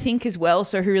free, I think, as well.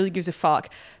 So who really gives a fuck?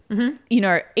 Mm-hmm. You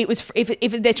know, it was if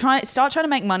they're trying to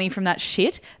make money from that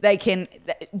shit, they can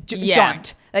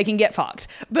don't. They can get fucked.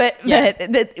 But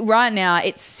right now,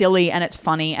 it's silly and it's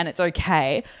funny and it's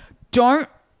okay. Don't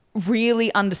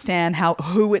really understand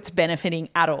who it's benefiting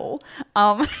at all,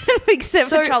 except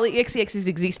for Charlie XCX's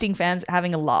existing fans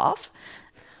having a laugh.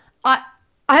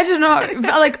 I don't know.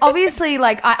 Like, obviously,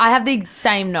 like, I have the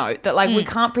same note that, like, we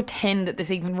can't pretend that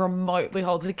this even remotely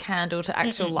holds a candle to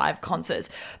actual live concerts.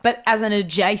 But as an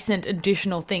adjacent,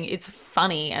 additional thing, it's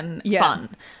funny and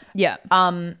fun. Yeah.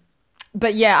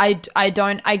 But yeah,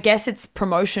 I guess it's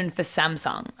promotion for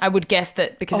Samsung. I would guess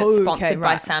that because it's sponsored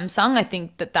by Samsung, I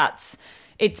think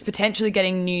it's potentially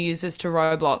getting new users to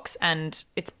Roblox and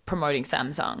it's promoting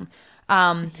Samsung.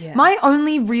 My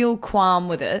only real qualm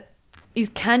with it is,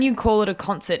 can you call it a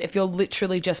concert if you're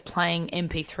literally just playing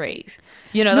MP3s?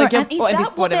 You know, like, is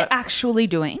that what they're actually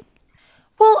doing?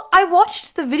 Well, I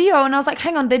watched the video and I was like,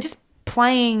 hang on, they're just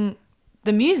playing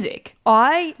the music.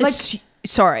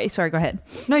 Sorry, go ahead.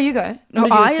 No, you go. No,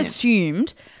 I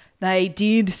assumed they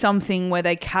did something where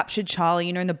they captured Charlie,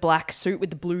 you know, in the black suit with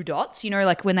the blue dots, you know,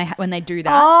 like when they do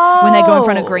that, when they go in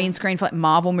front of green screen for like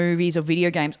Marvel movies or video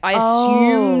games. I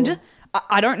assumed,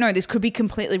 I don't know, this could be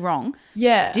completely wrong.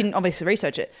 Yeah. Didn't obviously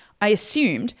research it. I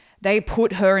assumed they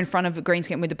put her in front of a green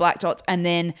screen with the black dots and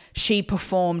then she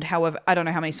performed, however, I don't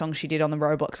know how many songs she did on the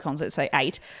Roblox concert, say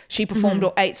 8. She performed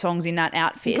all 8 songs in that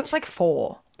outfit. It was like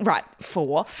 4. Right,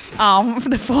 4. For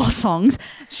the 4 songs.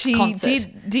 She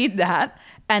did that.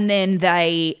 And then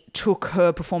they took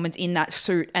her performance in that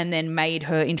suit and then made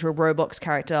her into a Roblox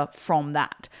character from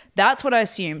that. That's what I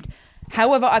assumed.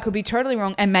 However, I could be totally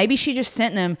wrong. And maybe she just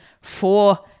sent them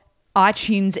for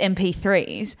iTunes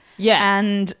MP3s. Yeah.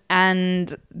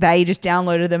 And they just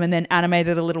downloaded them and then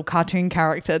animated a little cartoon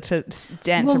character to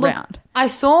dance around. Look, I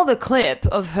saw the clip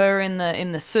of her in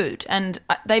the suit and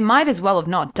they might as well have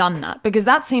not done that because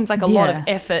that seems like a lot of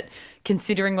effort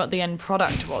considering what the end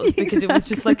product was because it was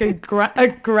just like a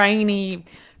grainy,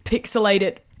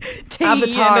 pixelated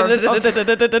avatar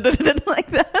like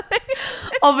that.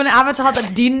 Of an avatar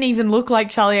that didn't even look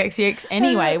like Charlie XCX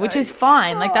anyway, which is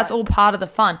fine. Like, that's all part of the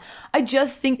fun. I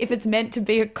just think if it's meant to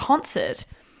be a concert,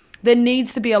 there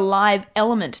needs to be a live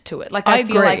element to it. Like, I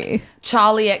feel like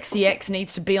Charlie XCX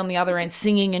needs to be on the other end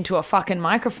singing into a fucking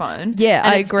microphone. Yeah,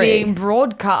 and I it's agree. being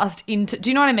broadcast into...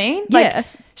 Do you know what I mean? Like,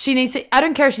 she needs to... I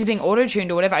don't care if she's being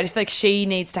auto-tuned or whatever. I just feel like she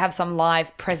needs to have some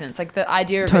live presence. Like, the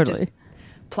idea of it just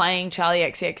playing Charlie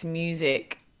XCX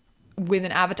music with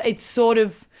an avatar, it's sort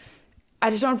of... I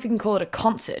just don't know if you can call it a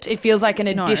concert. It feels like an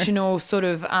additional sort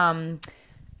of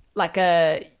like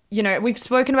a you know, we've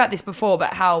spoken about this before,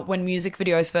 but how when music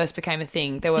videos first became a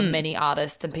thing, there were many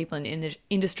artists and people in the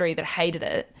industry that hated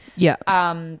it. Yeah.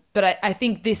 But I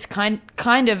think this kind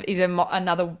of is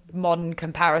another modern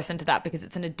comparison to that, because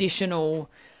it's an additional,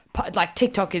 like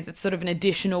TikTok is, it's sort of an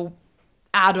additional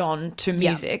add-on to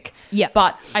music. Yeah.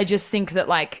 But I just think that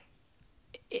like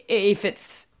if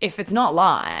it's not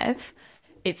live,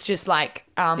 it's just like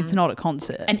it's not a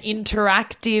concert. An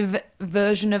interactive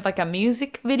version of like a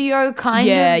music video kind of.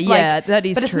 Yeah, like, that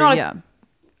is but it's true. not yeah.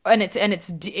 And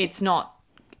it's not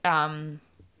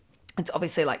it's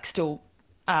obviously like still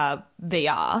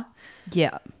VR.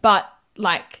 Yeah. But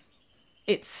like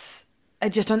I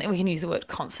just don't think we can use the word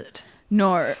concert.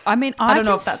 No, I mean, I don't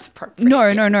know can if that's no.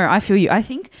 I feel you. I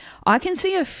think I can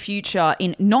see a future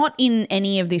not in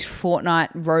any of this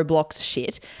Fortnite, Roblox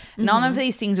shit. None of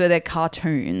these things where they're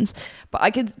cartoons. But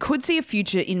I could see a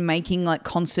future in making like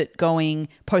concert going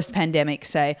post pandemic,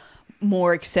 say,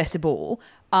 more accessible.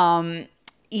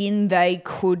 They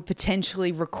could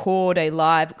potentially record a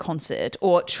live concert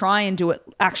or try and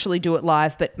actually do it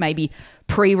live, but maybe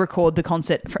pre-record the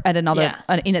concert at another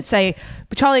in it. Say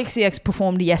Charlie XCX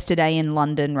performed yesterday in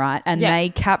London, right? And they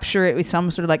capture it with some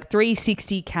sort of like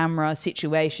 360 camera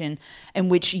situation in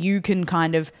which you can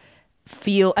kind of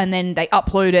feel, and then they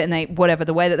upload it, and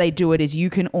the way that they do it is you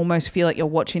can almost feel like you're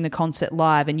watching the concert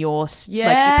live, and you're like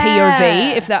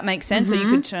POV, if that makes sense. So you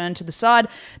could turn to the side,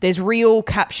 there's real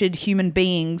captured human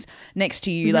beings next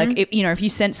to you. Like if you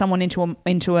sent someone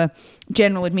into a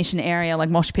general admission area,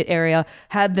 like mosh pit area,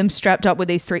 had them strapped up with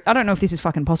these I don't know if this is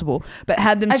fucking possible, but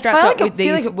had them strapped up with these, I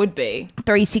feel like it would be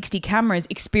 360 cameras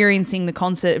experiencing the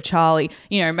concert of Charlie.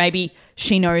 Maybe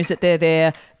she knows that they're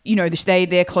there,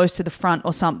 they're close to the front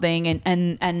or something,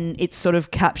 and it's sort of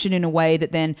captured in a way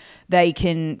that then they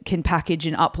can package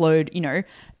and upload,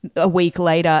 a week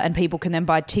later, and people can then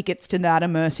buy tickets to that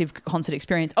immersive concert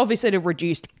experience, obviously at a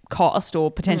reduced cost, or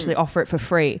potentially offer it for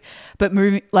free. But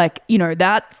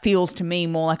that feels to me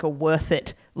more like a worth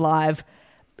it live,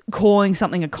 calling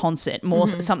something a concert,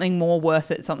 something more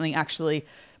worth it, something actually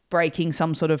breaking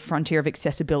some sort of frontier of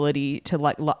accessibility to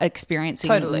like experiencing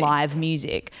live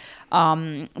music.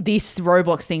 This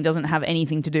Roblox thing doesn't have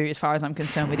anything to do, as far as I'm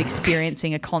concerned, with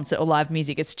experiencing a concert or live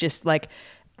music. It's just like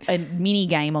a mini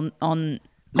game on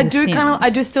I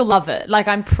do still love it. Like,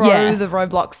 I'm pro the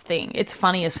Roblox thing. It's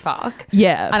funny as fuck.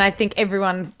 Yeah. And I think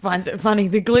everyone finds it funny.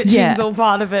 The glitching's all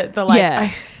part of it.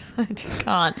 I just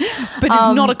can't. But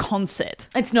it's not a concert.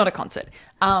 It's not a concert.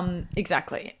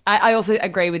 Exactly. I also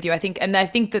agree with you. I think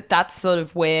that that's sort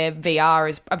of where VR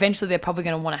is. Eventually, they're probably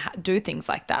going to want to do things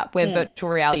like that, where virtual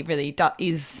reality really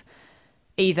is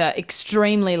either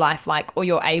extremely lifelike, or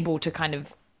you're able to kind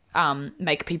of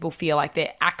make people feel like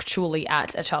they're actually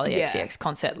at a Charlie XCX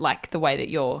concert, like the way that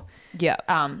you're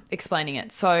explaining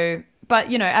it. So,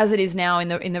 but as it is now in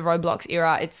the Roblox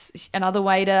era, it's another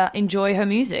way to enjoy her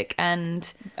music,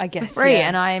 and I guess for free.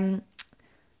 And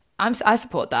I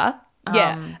support that.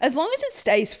 As long as it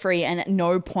stays free, and at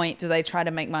no point do they try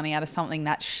to make money out of something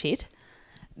that's shit,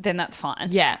 then that's fine.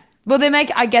 Yeah. Well,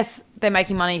 I guess they're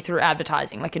making money through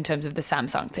advertising, like in terms of the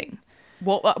Samsung thing.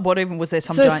 What even was there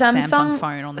some giant Samsung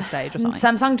phone on the stage or something?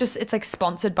 Samsung it's like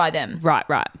sponsored by them. Right.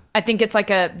 I think it's like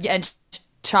and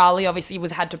Charlie obviously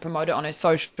had to promote it on her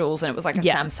socials, and it was like a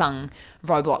Samsung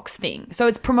Roblox thing. So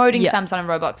it's promoting Samsung and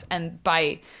Roblox, and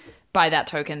by that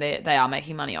token, they are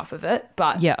making money off of it.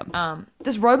 But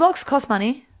does Roblox cost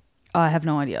money? I have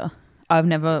no idea. I've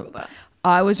never.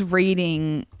 I was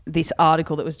reading this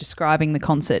article that was describing the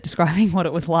concert, describing what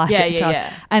it was like.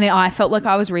 And I felt like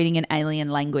I was reading an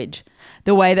alien language.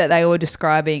 The way that they were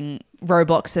describing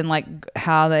Roblox and like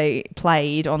how they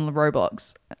played on the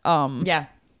Roblox.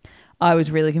 I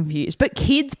was really confused. But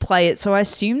kids play it, so I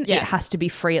assume it has to be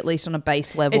free, at least on a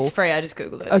base level. It's free. I just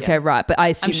Googled it. Okay, right. But I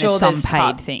assume there's some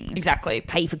paid things. Exactly.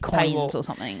 Pay for coins or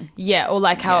something. Yeah, or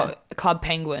like how Club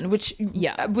Penguin, which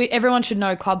everyone should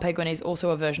know Club Penguin is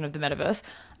also a version of the metaverse.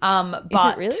 But, is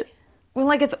it really? Well,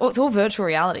 like it's all virtual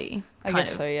reality. I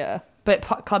guess so, yeah. But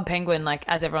Club Penguin, like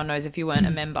as everyone knows, if you weren't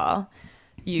a member,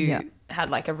 you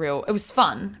had like it was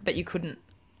fun, but you couldn't,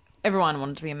 everyone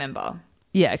wanted to be a member.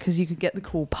 Yeah, because you could get the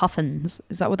cool puffins.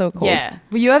 Is that what they were called? Yeah.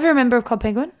 Were you ever a member of Club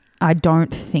Penguin? I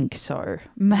don't think so.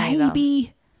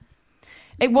 Maybe.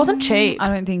 It wasn't cheap. I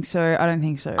don't think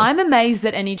so. I'm amazed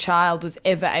that any child was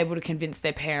ever able to convince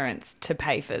their parents to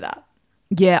pay for that.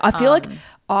 Yeah, I feel like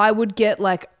I would get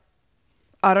like,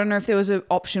 I don't know if there was an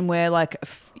option where like,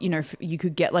 you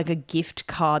could get like a gift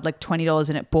card, like $20,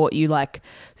 and it bought you like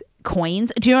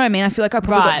coins. Do you know what I mean? I feel like I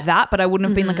probably got that, but I wouldn't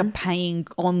have been like a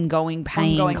ongoing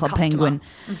Club customer. Penguin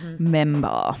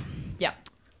member. Yeah.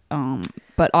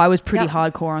 But I was pretty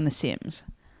hardcore on The Sims.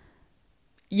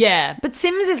 Yeah, but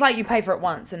Sims is like you pay for it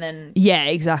once and then Yeah,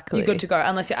 exactly. you're good to go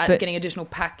unless you're getting additional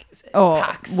packs.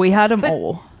 We had them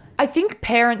all. I think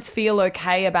parents feel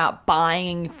okay about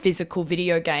buying physical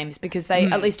video games because they,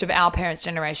 at least of our parents'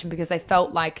 generation, because they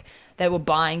felt like they were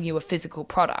buying you a physical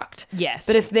product. Yes.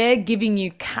 But if they're giving you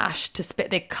cash to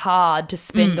spend, their card to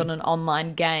spend on an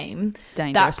online game,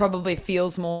 Dangerous. that probably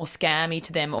feels more scammy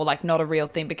to them or like not a real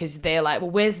thing because they're like, well,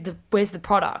 where's the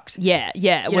product? Yeah.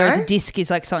 You Whereas know? a disc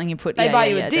is like something you put. They buy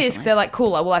you a disc. Definitely. They're like,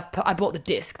 cool. Well, I bought the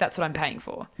disc. That's what I'm paying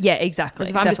for. Yeah, exactly. Because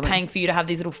if I'm just paying for you to have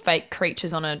these little fake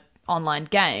creatures on an online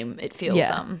game, it feels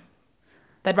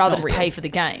they'd rather Not just real. pay for the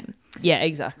game. Yeah,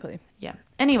 exactly. Yeah.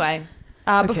 Anyway,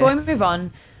 before we move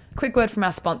on, quick word from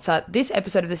our sponsor. This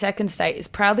episode of The Second State is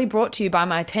proudly brought to you by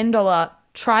my $10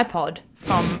 tripod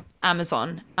from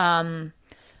Amazon.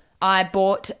 I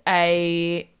bought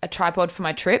a tripod for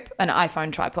my trip, an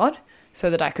iPhone tripod, so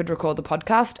that I could record the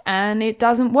podcast, and it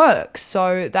doesn't work.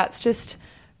 So that's just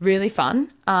really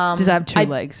fun. Does it have two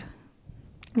legs?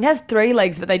 It has 3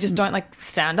 legs, but they just don't like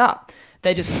stand up.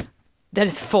 They're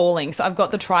just falling. So I've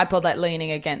got the tripod like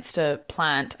leaning against a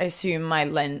plant. I assume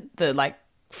the like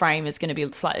frame is going to be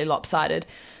slightly lopsided.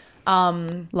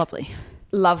 Lovely.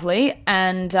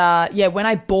 And when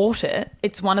I bought it,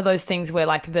 it's one of those things where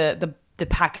like the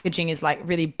packaging is like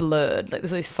really blurred. Like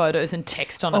there's these photos and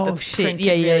text on it that's printed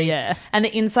really. Yeah. And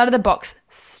the inside of the box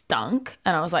stunk.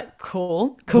 And I was like,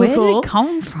 cool. Where did it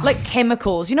come from? Like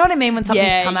chemicals. You know what I mean? When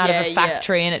something's come out of a yeah.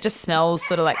 factory and it just smells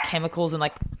sort of like chemicals and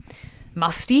like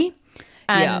musty.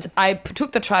 And I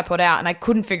took the tripod out and I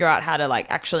couldn't figure out how to like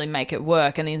actually make it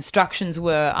work. And the instructions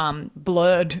were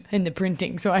blurred in the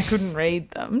printing, so I couldn't read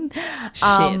them.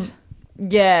 Shit.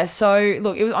 Yeah. So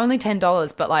look, it was only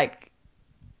 $10, but like,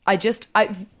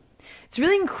 it's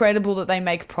really incredible that they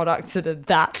make products that are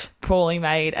that poorly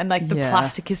made and like the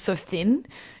plastic is so thin.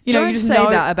 You know, Don't you just say know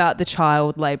that about the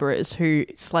child labourers who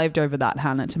slaved over that,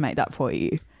 Hannah, to make that for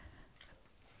you.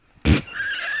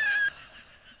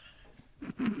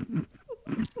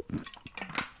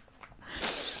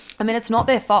 I mean, it's not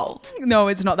their fault. No,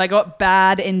 it's not. They got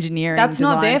bad engineering. That's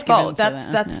not their designs given fault.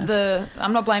 to That's them. the.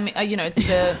 I'm not blaming. It's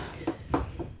the.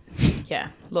 Yeah.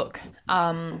 Look.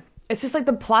 It's just like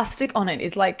the plastic on it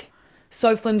is like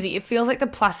so flimsy. It feels like the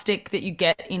plastic that you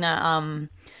get in a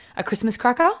Christmas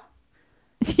cracker.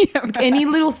 Yeah, right. Any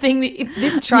little thing that if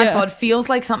this tripod feels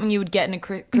like something you would get in a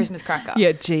Christmas cracker.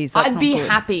 Yeah, geez, that's I'd not be good.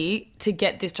 happy to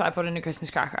get this tripod in a Christmas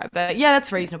cracker. But yeah,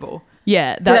 that's reasonable.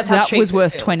 Yeah, that's how that cheap was it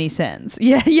worth feels. 20 cents.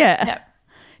 Yeah. Yeah.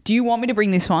 Do you want me to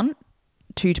bring this one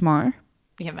to tomorrow?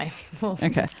 Yeah, maybe. We'll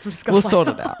Okay. discuss We'll sort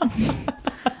later. it out.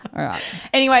 All right.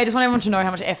 Anyway, I just want everyone to know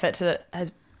how much effort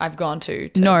I've gone to.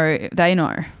 No, they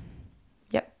know.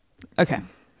 Yep. Okay. All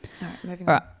right, moving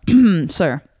All on. right.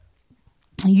 So,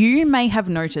 you may have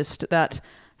noticed that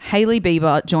Hailey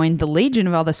Bieber joined the legion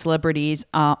of other celebrities,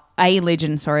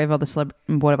 started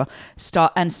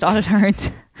her own.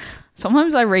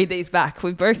 Sometimes I read these back.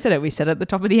 We've both said it. We said it at the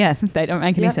top of the end. They don't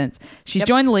make any sense. She's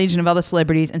joined the legion of other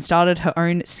celebrities and started her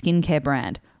own skincare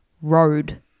brand,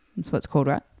 Rhode. That's what it's called,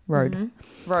 right? Rhode.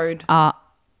 Mm-hmm. Rhode.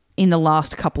 In the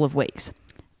last couple of weeks.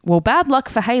 Well, bad luck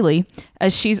for Hailey,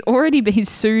 as she's already been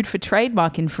sued for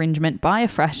trademark infringement by a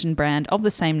fashion brand of the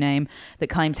same name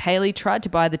that claims Hailey tried to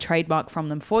buy the trademark from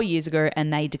them 4 years ago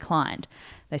and they declined.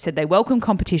 They said they welcome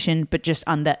competition, but just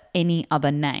under any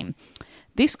other name.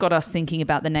 This got us thinking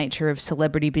about the nature of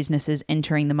celebrity businesses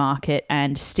entering the market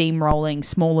and steamrolling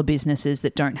smaller businesses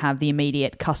that don't have the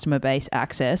immediate customer base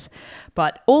access,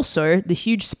 but also the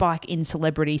huge spike in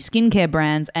celebrity skincare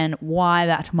brands and why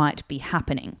that might be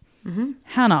happening. Mm-hmm.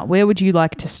 Hannah, where would you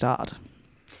like to start?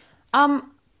 I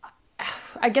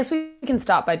guess we can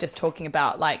start by just talking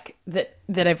about like that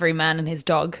every man and his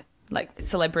dog, like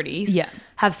celebrities,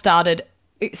 have started.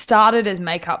 It started as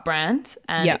makeup brands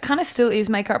and it kind of still is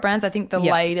makeup brands. I think the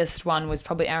latest one was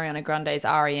probably Ariana Grande's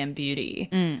REM Beauty.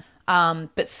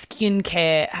 But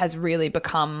skincare has really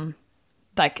become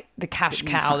like the cash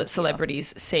cow that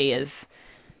celebrities see as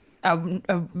a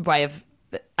way of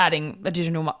adding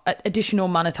additional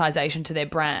monetization to their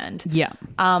brand. Yeah.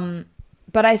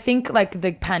 But I think like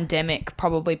the pandemic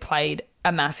probably played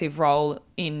a massive role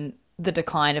in the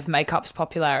decline of makeup's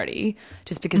popularity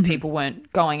just because people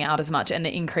weren't going out as much and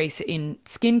the increase in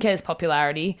skincare's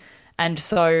popularity. And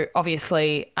so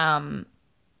obviously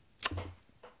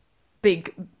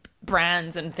big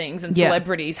brands and things and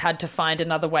celebrities had to find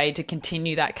another way to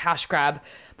continue that cash grab,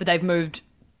 but they've moved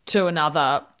to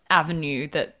another avenue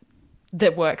that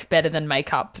works better than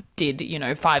makeup did,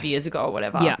 5 years ago or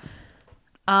whatever. Yeah.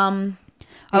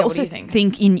 I also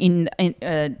think in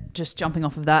just jumping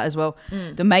off of that as well,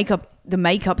 the makeup the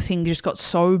makeup thing just got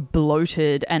so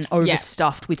bloated and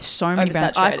overstuffed with so many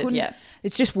brands.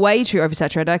 It's just way too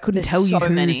oversaturated. I couldn't tell you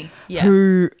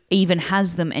who even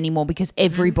has them anymore because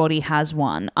everybody has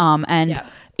one.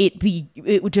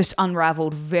 It just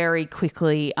unraveled very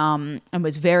quickly and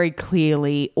was very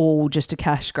clearly all just a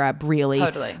cash grab really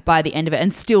by the end of it,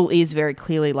 and still is very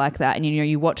clearly like that. And,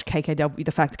 you watch KKW,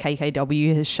 the fact that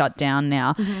KKW has shut down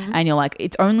now and you're like,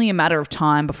 it's only a matter of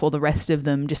time before the rest of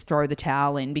them just throw the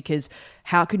towel in, because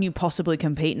how can you possibly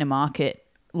compete in a market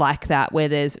like that where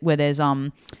there's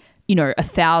 1,000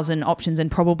 options and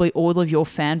probably all of your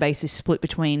fan base is split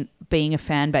between being a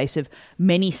fan base of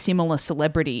many similar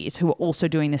celebrities who are also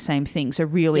doing the same thing. So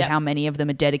really how many of them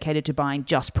are dedicated to buying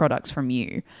just products from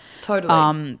you?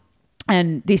 Totally.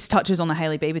 And this touches on the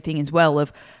Hailey Bieber thing as well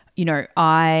of,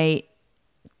 I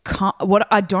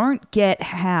don't get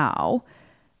how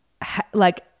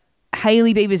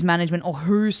Hailey Bieber's management or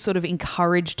who sort of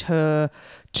encouraged her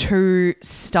to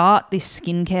start this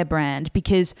skincare brand,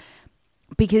 because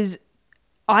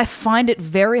I find it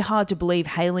very hard to believe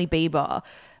Hailey Bieber,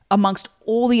 amongst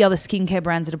all the other skincare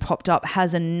brands that have popped up,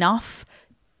 has enough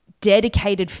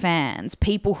dedicated fans,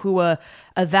 people who are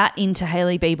that into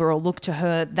Hailey Bieber or look to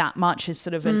her that much as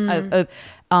sort of and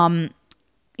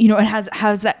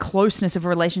has that closeness of a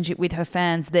relationship with her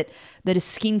fans that a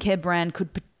skincare brand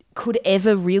could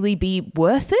ever really be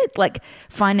worth it, like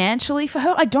financially for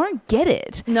her. I don't get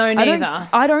it. No, neither.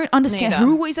 I don't understand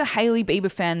who is a Hailey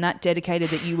Bieber fan that dedicated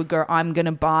that you would go, I'm going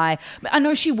to buy. I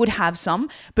know she would have some,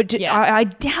 but I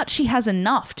doubt she has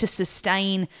enough to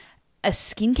sustain a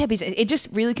skincare business. It just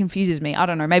really confuses me. I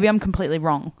don't know. Maybe I'm completely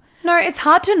wrong. No, it's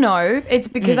hard to know. It's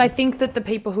because I think that the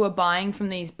people who are buying from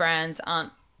these brands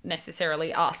aren't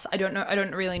necessarily us. I don't know. I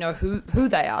don't really know who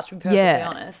they are, to be perfectly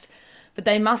honest. But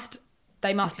they must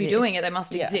be doing it. They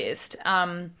must exist.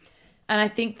 And I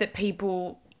think that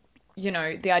people,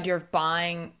 the idea of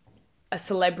buying a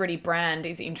celebrity brand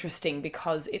is interesting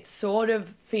because it sort of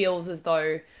feels as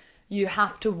though you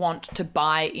have to want to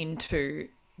buy into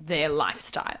their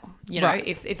lifestyle.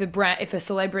 If a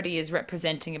celebrity is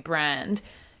representing a brand,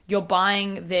 you're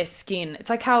buying their skin.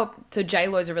 It's like so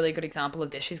J-Lo's a really good example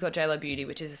of this. She's got J-Lo Beauty,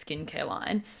 which is a skincare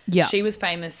line. Yeah. She was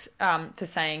famous for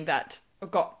saying that,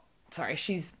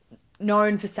 she's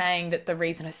known for saying that the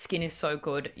reason her skin is so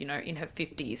good, in her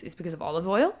 50s is because of olive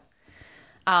oil.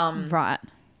 Right.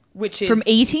 Which is... From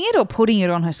eating it or putting it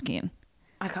on her skin?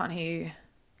 I can't hear you.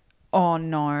 Oh,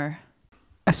 no.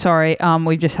 Sorry,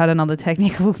 we've just had another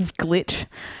technical glitch.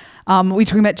 We're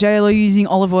talking about JLo using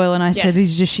olive oil, and I said,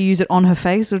 does she use it on her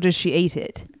face or does she eat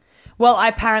it? Well,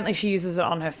 apparently she uses it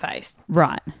on her face.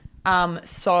 Right.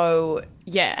 So,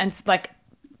 yeah, and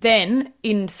then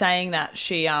in saying that,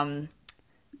 she...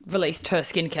 released her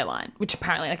skincare line, which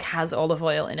apparently has olive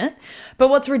oil in it. But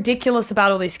what's ridiculous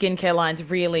about all these skincare lines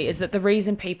really is that the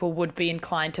reason people would be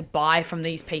inclined to buy from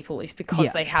these people is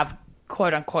because they have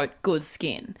quote unquote good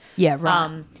skin. Yeah,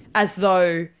 right. As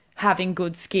though having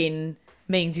good skin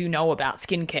means about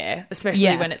skincare,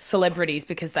 especially when it's celebrities,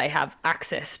 because they have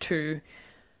access to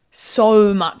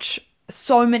so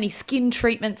many skin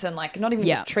treatments and not even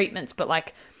just treatments,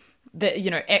 but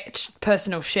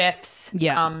personal chefs,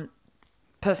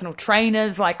 personal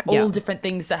trainers, all different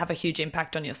things that have a huge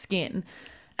impact on your skin.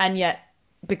 And yet,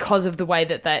 because of the way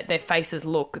that their faces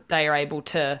look, they are able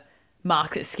to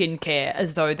market skincare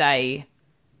as though they...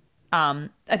 I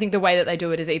think the way that they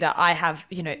do it is either I have,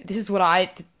 this is what I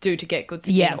do to get good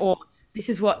skin, or this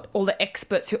is what all the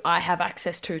experts who I have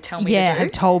access to tell me to do. Yeah,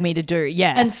 have told me to do,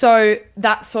 And so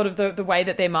that's sort of the way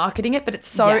that they're marketing it, but it's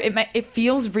so... It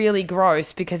feels really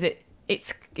gross because it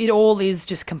all is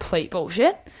just complete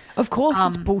bullshit. Of course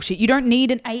it's bullshit. You don't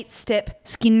need an 8-step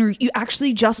skin you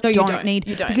actually just don't need.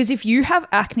 You don't. Because if you have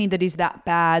acne that is that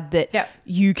bad that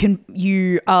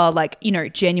you are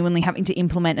genuinely having to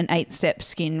implement an 8-step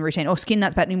skin routine or skin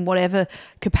that's bad in whatever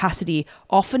capacity,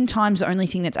 oftentimes the only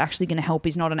thing that's actually going to help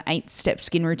is not an 8-step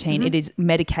skin routine. It is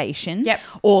medication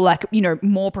or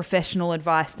more professional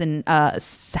advice than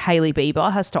Hailey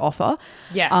Bieber has to offer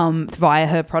via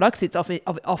her products. It's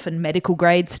often medical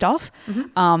grade stuff.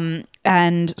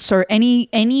 And so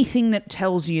anything that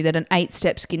tells you that an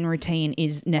 8-step skin routine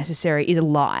is necessary is a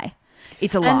lie.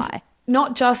 It's a lie.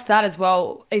 Not just that as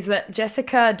well, is that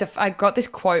Jessica, I got this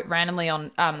quote randomly on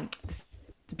this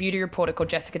beauty reporter called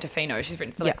Jessica Tofino. She's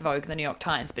written for Vogue and the New York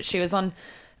Times, but she was on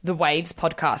the Waves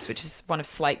podcast, which is one of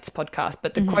Slate's podcasts.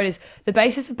 But the quote is, the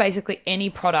basis of basically any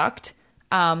product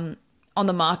on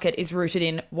the market is rooted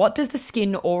in what does the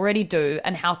skin already do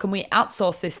and how can we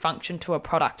outsource this function to a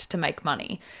product to make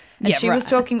money? And she was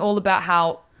talking all about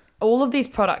how all of these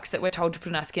products that we're told to put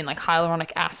on our skin, like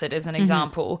hyaluronic acid as an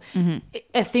example,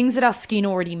 are things that our skin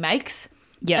already makes.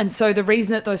 Yeah. And so the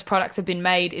reason that those products have been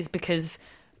made is because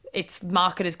its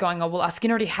market is going, oh, well, our skin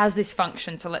already has this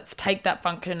function, so let's take that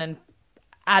function and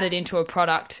add it into a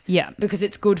product because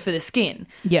it's good for the skin.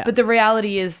 Yeah. But the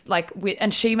reality is, like,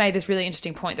 and she made this really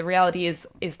interesting point, the reality is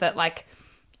that, like,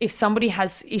 if somebody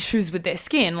has issues with their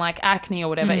skin, like acne or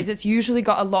whatever, is it's usually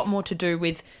got a lot more to do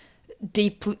with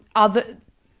other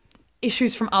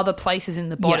issues from other places in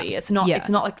the body. Yeah. It's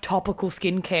not like topical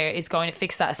skincare is going to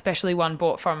fix that, especially one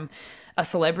bought from a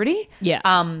celebrity. Yeah.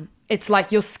 It's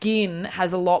like your skin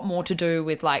has a lot more to do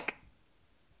with like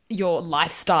your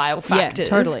lifestyle factors.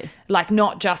 Yeah, totally. Like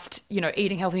not just,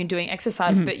 eating healthy and doing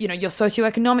exercise, but your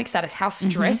socioeconomic status, how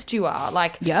stressed you are,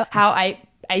 like how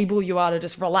able you are to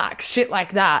just relax, shit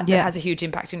like that. That has a huge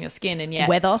impact on your skin. And yet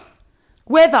weather,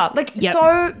 like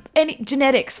so, any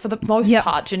genetics for the most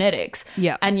part, genetics.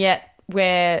 Yeah. And yet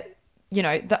where,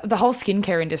 the whole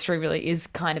skincare industry really is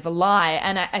kind of a lie.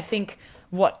 And I think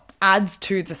what adds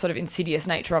to the sort of insidious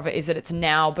nature of it is that it's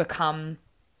now become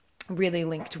really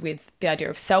linked with the idea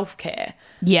of self-care.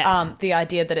 Yes. The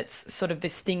idea that it's sort of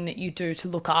this thing that you do to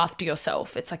look after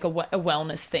yourself. It's like a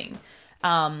wellness thing.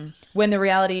 When the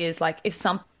reality is, like, if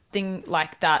something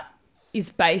like that is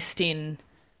based in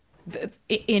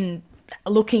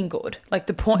looking good, like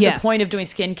the point of doing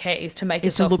skincare is to make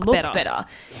yourself look better.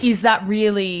 Is that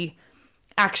really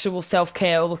actual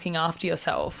self-care or looking after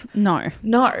yourself? No.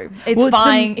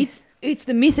 It's it's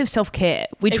the myth of self-care,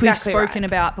 which exactly we've spoken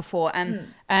about before,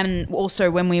 and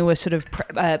also when we were sort of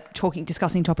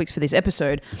discussing topics for this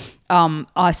episode,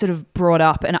 I sort of brought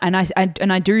up, and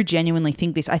I do genuinely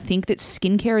think this. I think that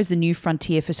skincare is the new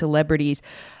frontier for celebrities,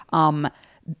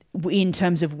 in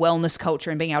terms of wellness culture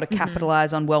and being able to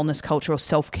capitalize on wellness culture or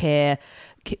self-care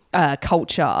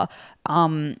culture.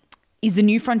 Is the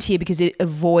new frontier because it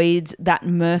avoids that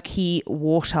murky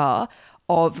water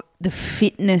of the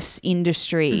fitness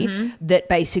industry that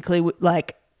basically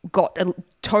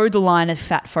towed the line of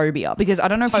fat phobia. Because I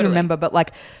don't know if you remember, but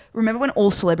like, remember when all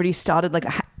celebrities started like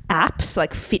apps,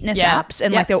 like fitness apps,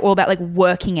 and like they were all about like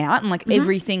working out and like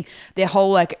everything, their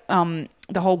whole like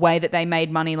the whole way that they made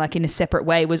money like in a separate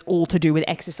way was all to do with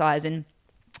exercise and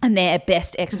their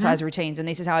best exercise routines, and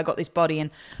this is how I got this body,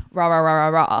 and rah rah rah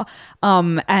rah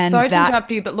rah. And sorry to interrupt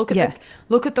you, but look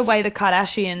at the way the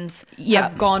Kardashians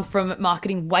have gone from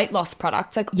marketing weight loss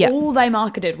products. Like all they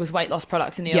marketed was weight loss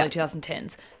products in the early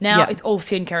 2010s. Now it's all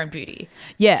skincare and beauty.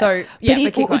 Yeah. So but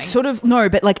it's sort of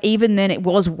but like even then it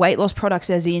was weight loss products,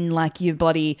 as in like your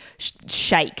bloody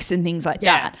shakes and things like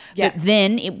that. Yeah. But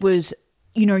then it was,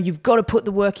 you've got to put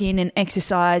the work in and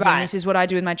exercise, and this is what I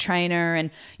do with my trainer,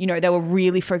 and they were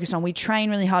really focused on we train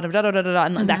really hard and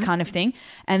that kind of thing.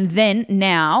 And then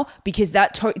now, because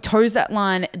that toes that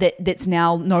line that's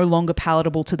now no longer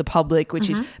palatable to the public, which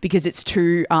is because it's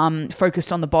too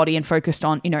focused on the body and focused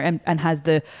on and has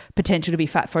the potential to be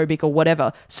fat phobic or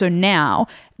whatever. So now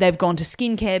they've gone to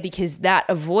skincare because that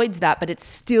avoids that, but it's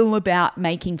still about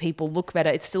making people look better.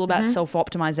 It's still about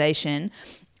self-optimization.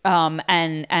 And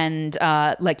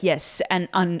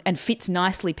fits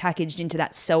nicely packaged into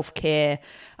that self-care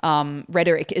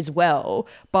rhetoric as well,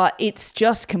 but it's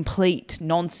just complete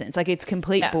nonsense. Like it's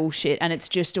complete bullshit, and it's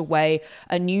just a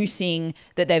new thing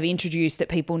that they've introduced that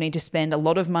people need to spend a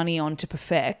lot of money on to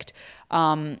perfect.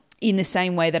 In the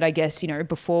same way that I guess,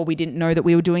 before we didn't know that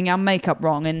we were doing our makeup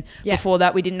wrong, and before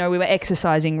that we didn't know we were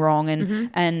exercising wrong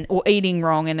and or eating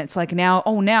wrong, and it's like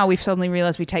now we've suddenly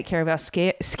realized we take care of our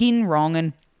skin wrong,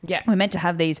 and we're meant to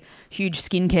have these huge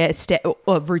skincare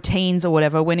or routines or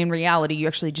whatever, when in reality you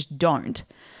actually just don't.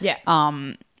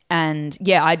 I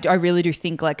really do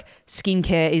think like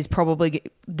skincare is probably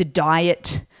the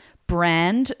diet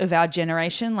brand of our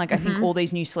generation. Like I think all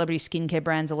these new celebrity skincare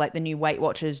brands are like the new Weight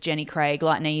Watchers, Jenny Craig,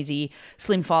 Light and Easy,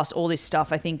 Slim Fast, all this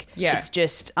stuff. I think it's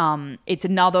just it's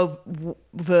another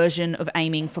version of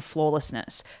aiming for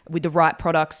flawlessness. With the right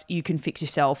products, you can fix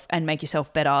yourself and make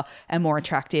yourself better and more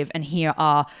attractive. And here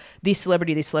are this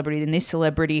celebrity, and this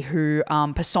celebrity who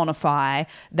personify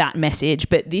that message.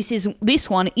 But this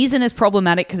one isn't as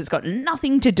problematic because it's got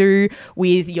nothing to do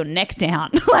with your neck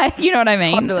down. Like, you know what I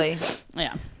mean? Totally.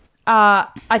 Yeah.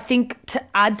 I think to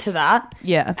add to that,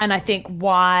 and I think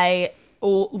why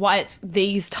it's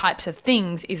these types of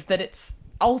things is that it's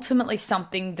ultimately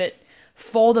something that,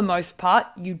 for the most part,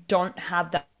 you don't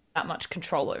have that much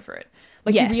control over it.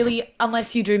 Like you really,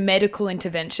 unless you do medical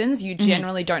interventions, you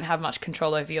generally don't have much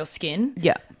control over your skin.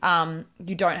 Yeah.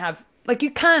 You don't have, like,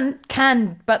 you can,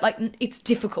 but like it's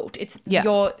difficult.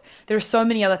 There are so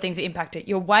many other things that impact it.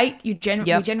 Your weight, we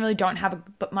generally don't have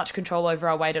much control over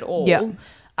our weight at all. Yeah.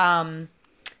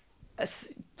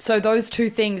 So those two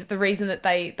things, the reason that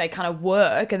they kind of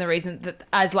work and the reason that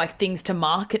as like things to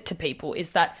market to people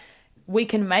is that we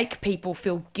can make people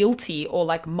feel guilty or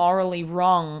like morally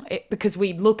wrong because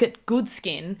we look at good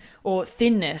skin or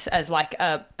thinness as like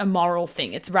a moral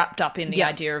thing. It's wrapped up in the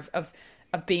idea of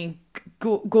being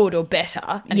good or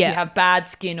better. And if you have bad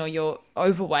skin or you're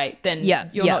overweight, then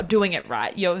you're not doing it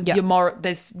right. You're more,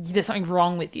 there's something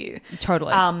wrong with you.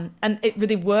 Totally. And it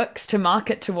really works to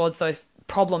market towards those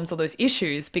problems or those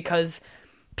issues because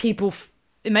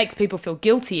it makes people feel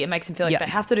guilty. It makes them feel like they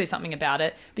have to do something about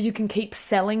it, but you can keep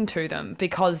selling to them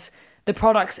because the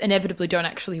products inevitably don't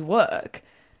actually work.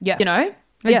 Yeah. You know?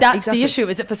 Like that's exactly the issue,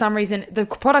 is that for some reason the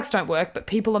products don't work, but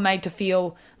people are made to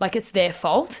feel like it's their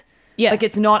fault. Yeah. Like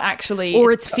it's not actually,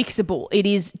 or it's fixable.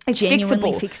 It's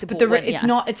genuinely fixable.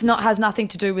 But it's not has nothing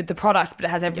to do with the product, but it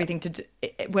has everything to do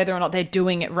whether or not they're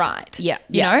doing it right. Yeah.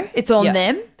 You know, it's on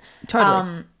them.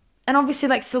 Totally. And obviously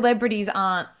like celebrities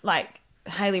aren't like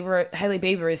Hailey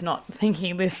Bieber is not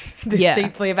thinking this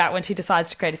deeply about when she decides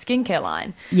to create a skincare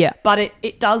line. Yeah. But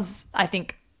it does, I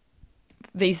think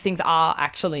these things are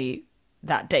actually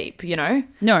that deep, you know?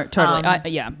 No,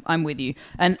 totally. I'm with you.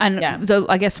 And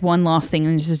I guess one last thing,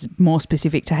 and this is more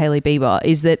specific to Hailey Bieber,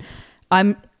 is that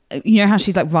you know how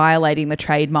she's like violating the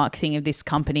trademark thing of this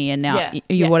company and now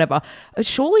whatever.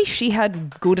 Surely she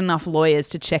had good enough lawyers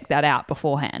to check that out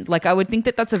beforehand. Like I would think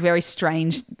that that's a very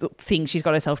strange thing she's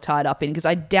got herself tied up in, because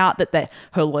I doubt that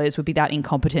her lawyers would be that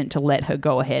incompetent to let her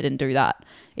go ahead and do that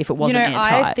if it wasn't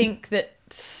airtight. I think that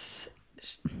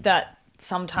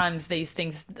sometimes these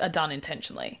things are done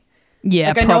intentionally. Yeah,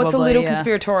 like I know it's a little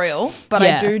conspiratorial, but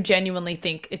I do genuinely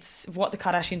think it's what the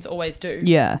Kardashians always do.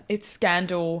 Yeah. It's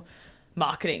scandal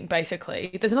marketing,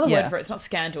 basically. There's another word for it. It's not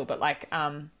scandal, but like,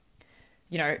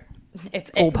 you know,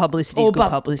 it's all publicity is good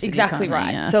publicity. Exactly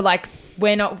right. Yeah. So like,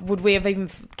 would we have even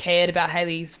cared about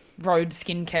Hailey's Rhode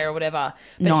skincare or whatever?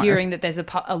 But hearing that there's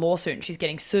a lawsuit and she's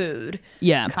getting sued,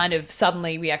 kind of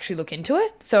suddenly we actually look into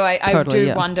it. So I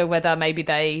do wonder whether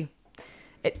maybe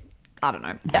I don't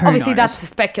know. Obviously, that's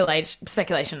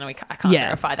speculation, and I can't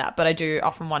verify that. But I do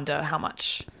often wonder how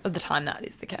much of the time that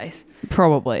is the case.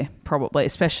 Probably,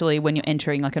 especially when you're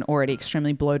entering like an already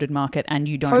extremely bloated market and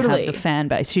you don't have the fan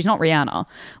base. She's not Rihanna.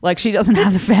 Like she doesn't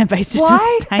have the fan base to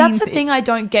sustain That's the this. thing I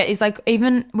don't get is like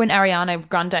even when Ariana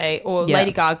Grande or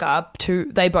Lady Gaga,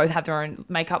 they both have their own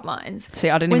makeup lines.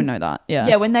 See, I didn't even know that.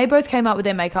 Yeah, when they both came out with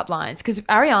their makeup lines, because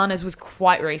Ariana's was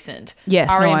quite recent. Yes,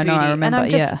 I know. I remember.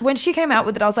 And when she came out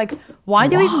with it, I was like, why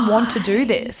do you even want to do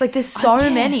this? Like there's so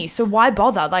many, so why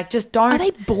bother? Like just don't. Are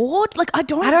they bored? Like I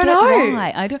don't know.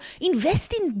 Why. I don't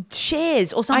invest in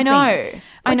shares or something.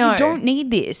 I know. You don't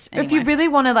need this. Anyway. If you really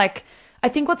want to, like, I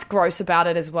think what's gross about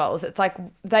it as well is it's like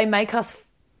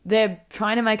they're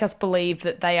trying to make us believe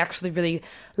that they actually really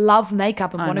love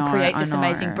makeup and want to create this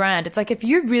amazing brand. It's like if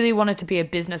you really wanted to be a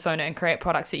business owner and create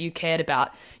products that you cared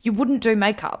about, you wouldn't do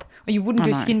makeup or you wouldn't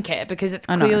do skincare, because it's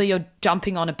clearly you're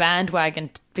jumping on a bandwagon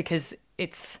because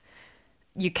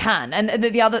you can. And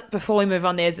the other, before we move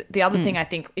on, there's the other thing I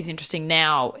think is interesting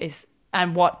now is,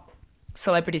 and what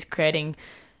celebrities creating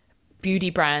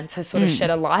beauty brands has sort of shed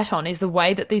a light on, is the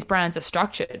way that these brands are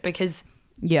structured. Because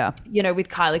you know, with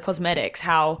Kylie Cosmetics,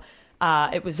 how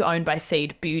it was owned by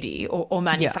Seed Beauty or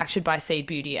manufactured by Seed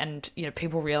Beauty, and you know,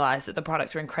 people realized that the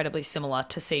products were incredibly similar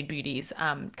to Seed Beauty's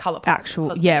ColourPop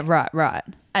cosmetic. right.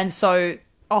 And so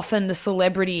often the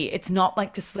celebrity, it's not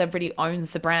like the celebrity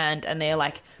owns the brand and they're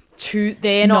like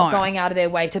they're not going out of their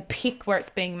way to pick where it's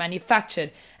being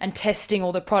manufactured and testing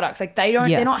all the products. Like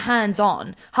they're not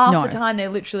hands-on. Half the time they're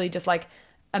literally just like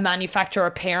a manufacturer,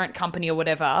 a parent company or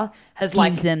whatever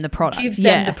gives them the product. Gives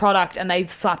them the product and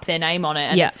they've slapped their name on it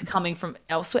and it's coming from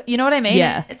elsewhere. You know what I mean?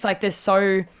 Yeah. It's like there's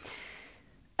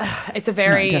it's a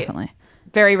very, definitely.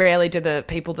 Very rarely do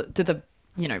the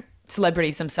you know,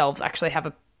 celebrities themselves actually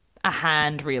have a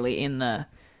hand really in the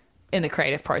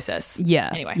creative process. Yeah.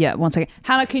 Anyway. Yeah. 1 second.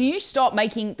 Hannah, can you stop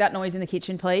making that noise in the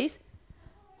kitchen, please?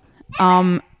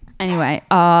 Anyway.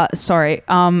 Sorry.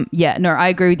 Yeah. No, I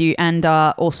agree with you. And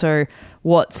also,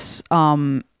 what's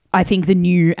I think the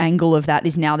new angle of that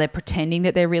is now they're pretending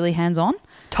that they're really hands-on.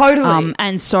 Totally.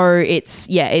 And so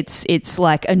it's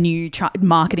like a new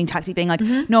marketing tactic, being like,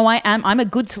 no, I'm a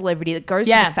good celebrity that goes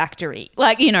to the factory,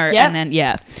 like, you know, and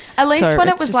then at least when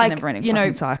it was like, you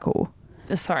know, cycle.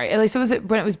 Sorry, at least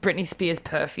when it was Britney Spears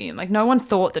perfume. Like no one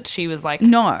thought that she was like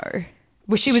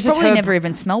she was just probably never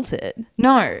even smelt it.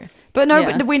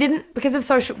 But we didn't, because of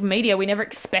social media. We never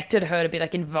expected her to be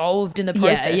like involved in the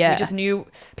process. We just knew,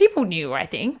 people knew. I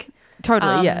think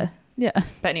totally. Yeah.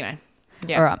 But anyway,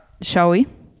 All right, shall we?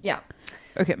 Yeah.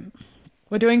 Okay.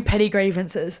 We're doing petty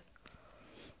grievances.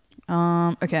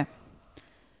 Okay.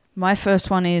 My first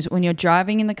one is when you're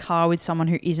driving in the car with someone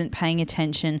who isn't paying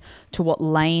attention to what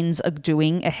lanes are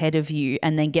doing ahead of you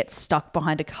and then get stuck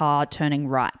behind a car turning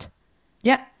right.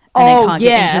 Yeah. And then can't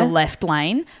get into the left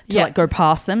lane to like go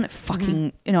past them.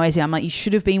 Fucking noisy. I'm like, you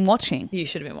should have been watching. You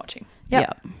should have been watching.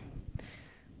 Yep.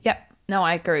 No,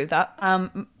 I agree with that.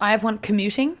 I have one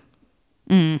commuting.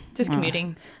 Just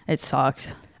commuting. It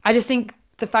sucks. I just think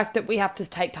the fact that we have to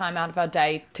take time out of our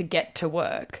day to get to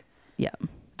work. Yeah.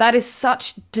 That is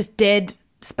such just dead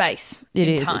space. It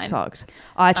is. Time. It sucks.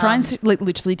 I try and like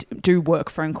literally do work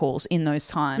phone calls in those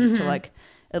times to like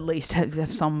at least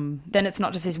have some. Then it's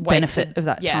not just this wasted benefit of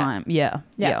that time. Yeah.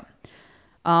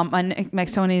 My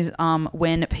next one is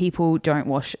when people don't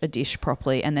wash a dish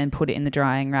properly and then put it in the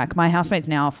drying rack. My housemates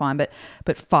now are fine, but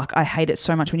fuck, I hate it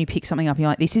so much when you pick something up and you're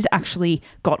like, this has actually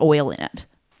got oil in it.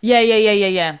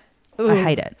 Yeah. Ooh. I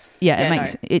hate it. Yeah, it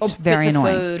makes it's or very bits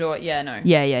annoying. Of food or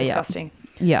disgusting.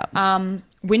 Yeah.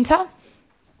 Winter.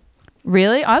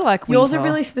 Really, I like winter. Yours are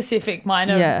really specific. Mine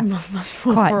are much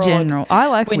more quite broad. general. I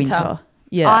like winter.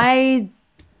 Yeah.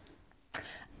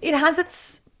 It has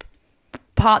its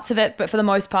parts of it, but for the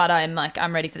most part,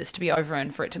 I'm ready for this to be over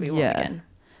and for it to be warm again.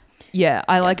 Yeah,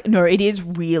 no, it is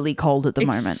really cold at the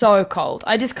moment. It's so cold.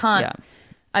 I just can't. Yeah.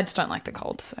 I just don't like the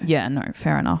cold. So yeah, no,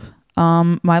 fair enough.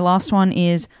 My last one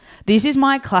is, this is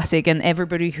my classic, and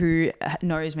everybody who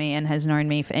knows me and has known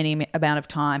me for any amount of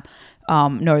time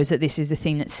knows that this is the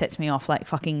thing that sets me off like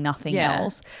fucking nothing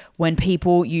else. When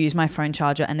people use my phone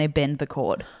charger and they bend the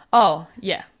cord. Oh,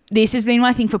 yeah. This has been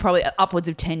my thing for probably upwards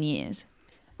of 10 years.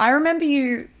 I remember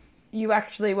you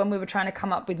actually, when we were trying to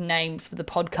come up with names for the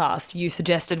podcast, you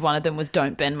suggested one of them was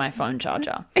 "Don't Bend My Phone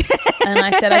Charger." And I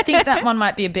said, I think that one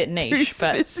might be a bit niche.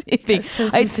 But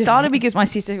it started because my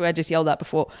sister, who I just yelled at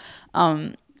before,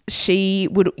 she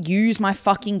would use my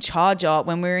fucking charger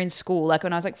when we were in school, like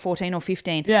when I was like 14 or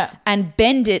 15, and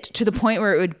bend it to the point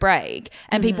where it would break.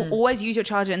 And people always use your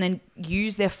charger and then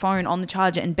use their phone on the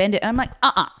charger and bend it. And I'm like,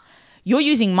 you're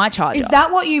using my charger. Is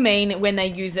that what you mean when they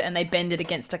use it and they bend it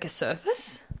against like a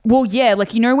surface? Well, yeah,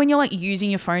 like, you know, when you're like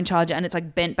using your phone charger and it's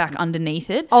like bent back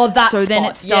underneath it. Oh, that so then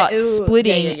it starts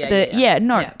splitting.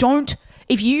 Don't.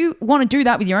 If you want to do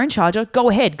that with your own charger, go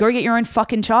ahead. Go get your own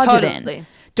fucking charger then.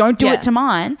 Don't do it to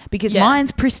mine because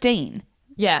mine's pristine.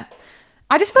 Yeah.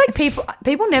 I just feel like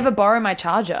people never borrow my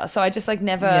charger, so I just like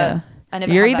never. Yeah. I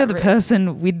never. You're either the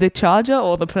person with the charger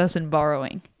or the person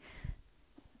borrowing.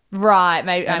 Right.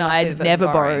 Maybe. And I've never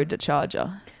borrowed a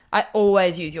charger. I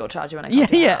always use your charger when I come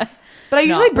to your house. But I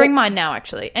usually bring mine now,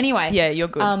 actually. Anyway. Yeah, you're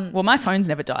good. Well, my phone's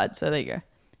never died, so there you go.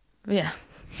 Yeah.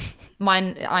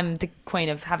 Mine, I'm the queen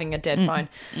of having a dead phone.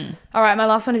 All right, my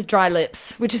last one is dry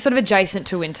lips, which is sort of adjacent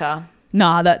to winter.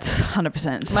 Nah, that's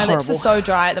 100%. My lips are so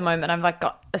dry at the moment. I've like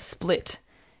got a split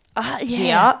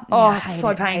here. Oh, it's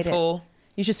so painful.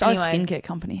 You should start a skincare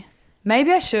company.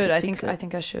 Maybe I should. I think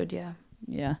I should, yeah.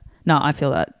 Yeah. No, I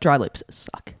feel that. Dry lips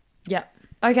suck. Yeah.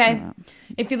 Okay.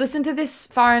 If you listen to this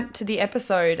far into the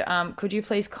episode, could you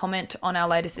please comment on our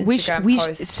latest Instagram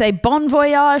post? Say bon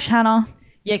voyage, Hannah.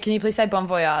 Yeah, can you please say bon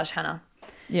voyage, Hannah?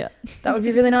 Yeah. That would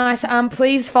be really nice.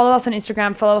 Please follow us on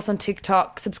Instagram, follow us on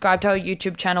TikTok, subscribe to our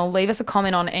YouTube channel, leave us a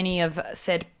comment on any of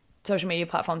said social media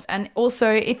platforms. And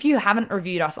also, if you haven't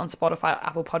reviewed us on Spotify or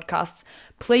Apple Podcasts,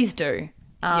 please do.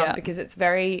 Because it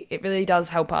really does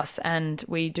help us and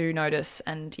we do notice.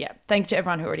 And yeah, thanks to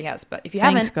everyone who already has. But if you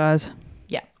haven't. Thanks, guys.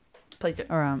 Yeah, please do.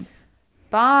 All right.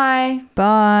 Bye.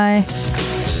 Bye.